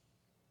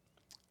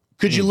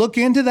 Could you look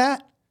into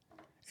that?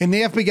 And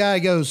the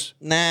FBI goes,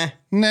 nah.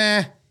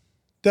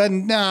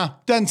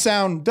 Doesn't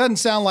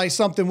sound like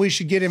something we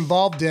should get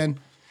involved in.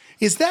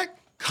 Is that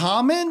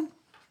common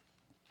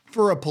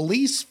for a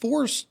police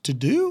force to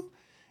do?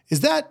 Is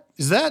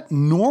that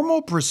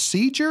normal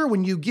procedure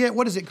when you get,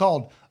 what is it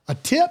called? A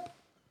tip?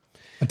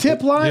 A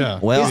tip line? Yeah.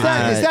 Well,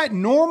 is that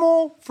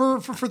normal for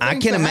things I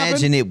can to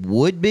imagine happen? it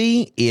would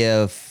be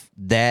if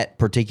that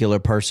particular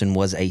person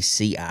was a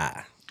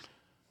CI.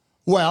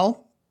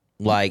 Well,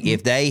 like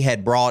if they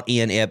had brought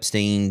in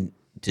Epstein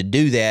to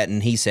do that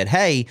and he said,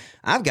 hey,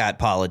 I've got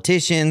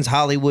politicians,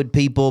 Hollywood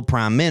people,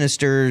 prime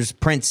ministers,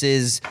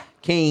 princes,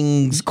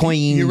 kings,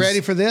 queens. You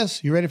ready for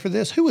this?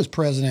 Who was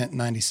president in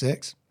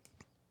 96?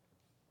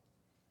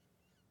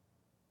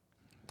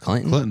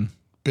 Clinton.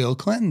 Bill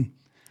Clinton,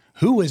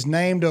 who was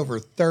named over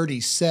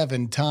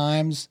 37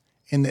 times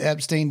in the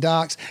Epstein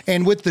docs.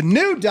 And with the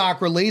new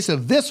doc release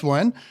of this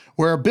one,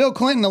 where Bill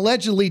Clinton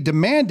allegedly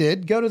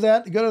demanded, go to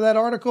that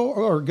article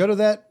or go to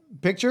that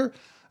picture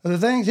of the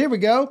things. Here we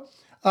go.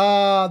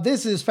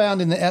 This is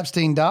found in the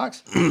Epstein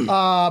docs.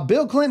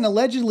 Bill Clinton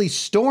allegedly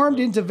stormed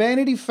into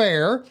Vanity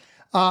Fair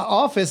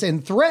office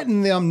and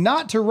threatened them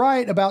not to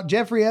write about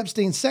Jeffrey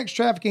Epstein's sex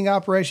trafficking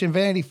operation.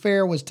 Vanity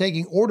Fair was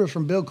taking orders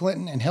from Bill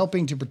Clinton and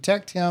helping to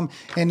protect him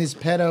and his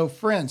pedo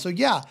friends. So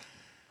yeah,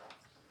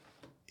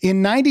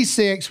 in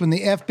 96, when the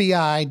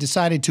FBI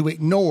decided to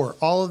ignore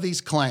all of these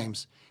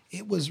claims,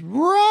 it was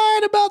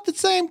right about the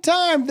same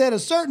time that a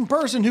certain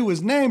person who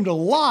was named a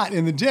lot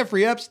in the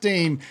Jeffrey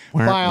Epstein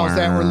files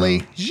that were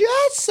leaked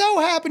just so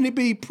happened to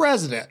be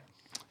president.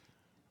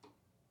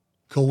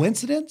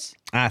 Coincidence?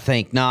 I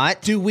think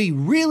not. Do we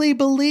really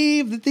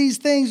believe that these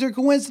things are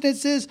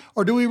coincidences,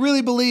 or do we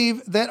really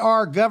believe that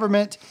our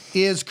government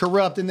is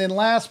corrupt? And then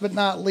last but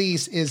not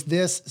least is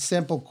this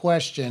simple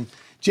question.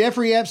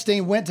 Jeffrey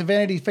Epstein went to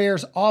Vanity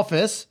Fair's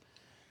office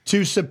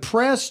to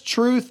suppress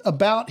truth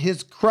about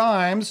his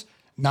crimes,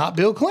 not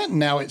Bill Clinton,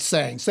 now it's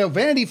saying. So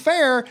Vanity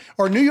Fair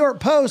or New York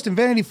Post and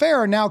Vanity Fair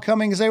are now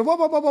coming and saying,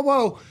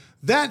 whoa.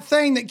 That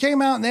thing that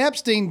came out in the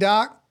Epstein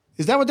doc,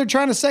 is that what they're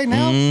trying to say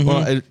now? Mm-hmm.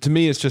 Well, to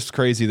me, it's just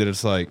crazy that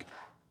it's like,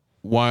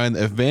 why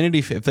if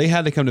they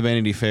had to come to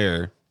Vanity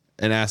Fair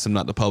and ask them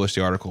not to publish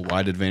the article,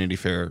 why did Vanity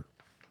Fair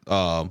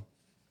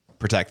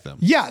protect them.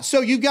 Yeah, so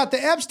you've got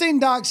the Epstein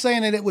doc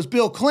saying that it was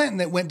Bill Clinton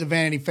that went to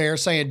Vanity Fair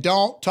saying,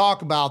 don't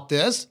talk about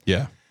this.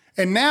 Yeah.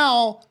 And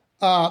now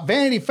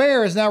Vanity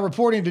Fair is now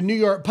reporting to New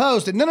York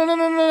Post that no,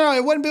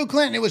 it wasn't Bill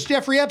Clinton. It was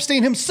Jeffrey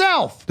Epstein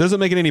himself. Doesn't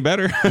make it any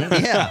better.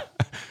 Yeah.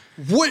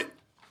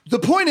 The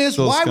point is,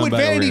 Still why would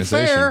Vanity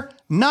organization. Fair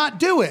not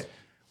do it?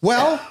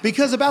 Well,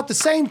 because about the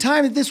same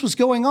time that this was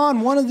going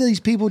on, one of these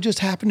people just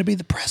happened to be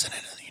the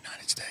president of the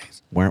United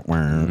States.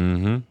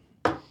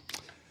 Mm-hmm.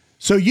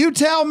 So you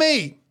tell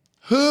me,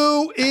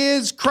 who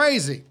is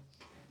crazy?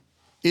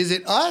 Is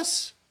it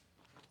us,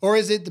 or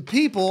is it the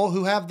people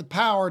who have the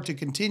power to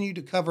continue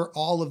to cover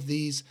all of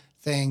these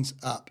things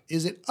up?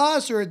 Is it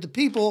us, or the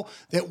people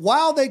that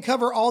while they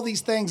cover all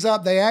these things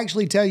up, they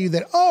actually tell you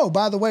that, oh,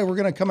 by the way, we're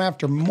going to come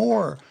after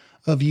more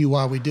of you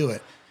while we do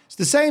it? It's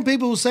the same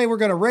people who say we're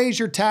going to raise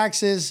your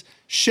taxes,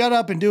 shut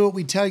up and do what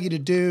we tell you to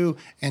do,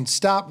 and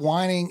stop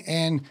whining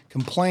and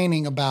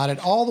complaining about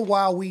it, all the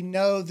while we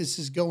know this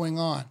is going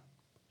on.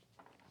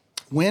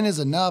 When is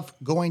enough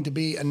going to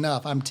be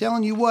enough? I'm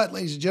telling you what,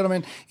 ladies and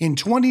gentlemen, in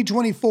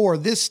 2024,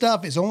 this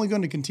stuff is only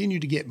going to continue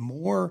to get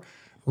more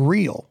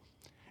real.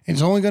 And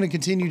it's only going to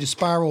continue to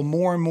spiral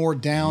more and more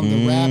down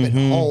the rabbit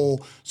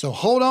hole. So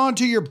hold on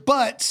to your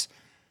butts,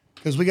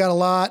 because we got a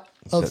lot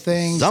of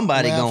things.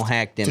 Somebody gonna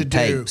hack them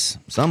tapes.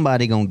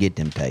 Somebody gonna get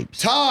them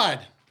tapes. Todd,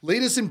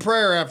 lead us in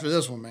prayer after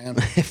this one, man.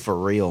 For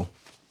real.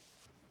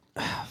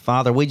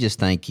 Father, we just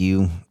thank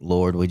you,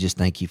 Lord. We just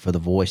thank you for the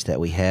voice that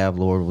we have,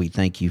 Lord. We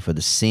thank you for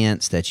the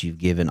sense that you've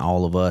given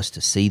all of us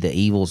to see the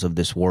evils of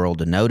this world,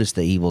 to notice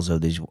the evils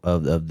of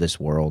this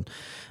world.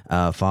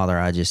 Father,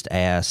 I just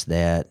ask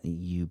that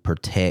you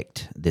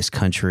protect this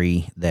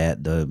country,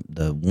 that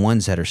the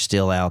ones that are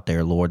still out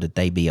there, Lord, that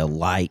they be a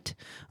light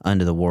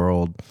unto the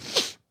world.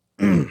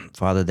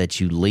 Father, that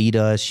you lead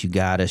us, you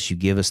guide us, you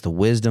give us the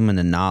wisdom and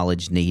the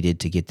knowledge needed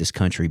to get this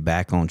country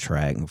back on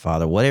track. And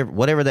Father,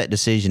 whatever that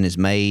decision is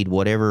made,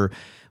 whatever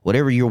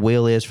your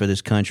will is for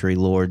this country,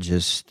 Lord,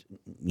 just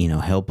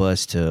help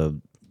us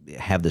to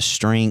have the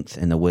strength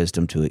and the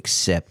wisdom to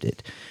accept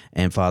it.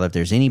 And Father, if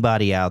there's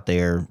anybody out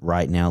there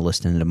right now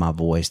listening to my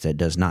voice that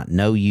does not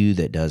know you,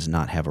 that does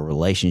not have a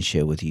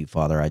relationship with you,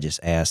 Father, I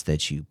just ask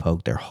that you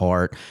poke their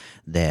heart,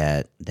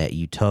 that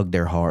you tug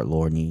their heart,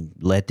 Lord, and you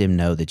let them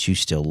know that you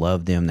still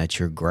love them, that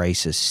your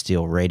grace is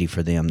still ready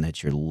for them,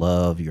 that your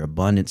love, your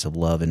abundance of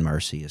love and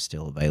mercy is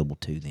still available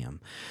to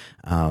them.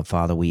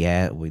 Father, we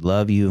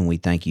love you, and we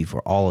thank you for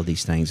all of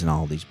these things and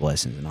all of these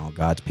blessings. And all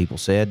God's people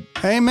said,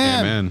 Amen.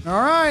 Amen.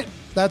 All right.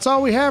 That's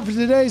all we have for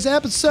today's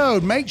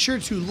episode. Make sure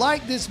to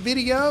like this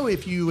video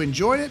if you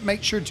enjoyed it.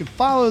 Make sure to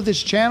follow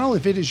this channel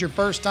if it is your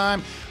first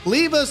time.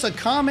 Leave us a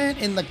comment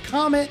in the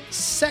comment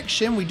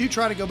section. We do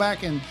try to go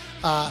back and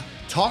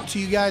talk to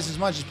you guys as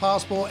much as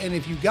possible. And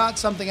if you got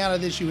something out of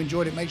this, you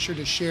enjoyed it, make sure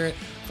to share it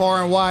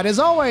far and wide. As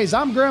always,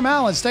 I'm Graham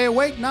Allen. Stay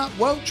awake, not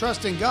woke.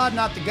 Trust in God,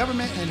 not the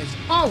government. And as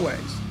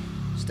always,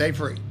 stay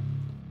free.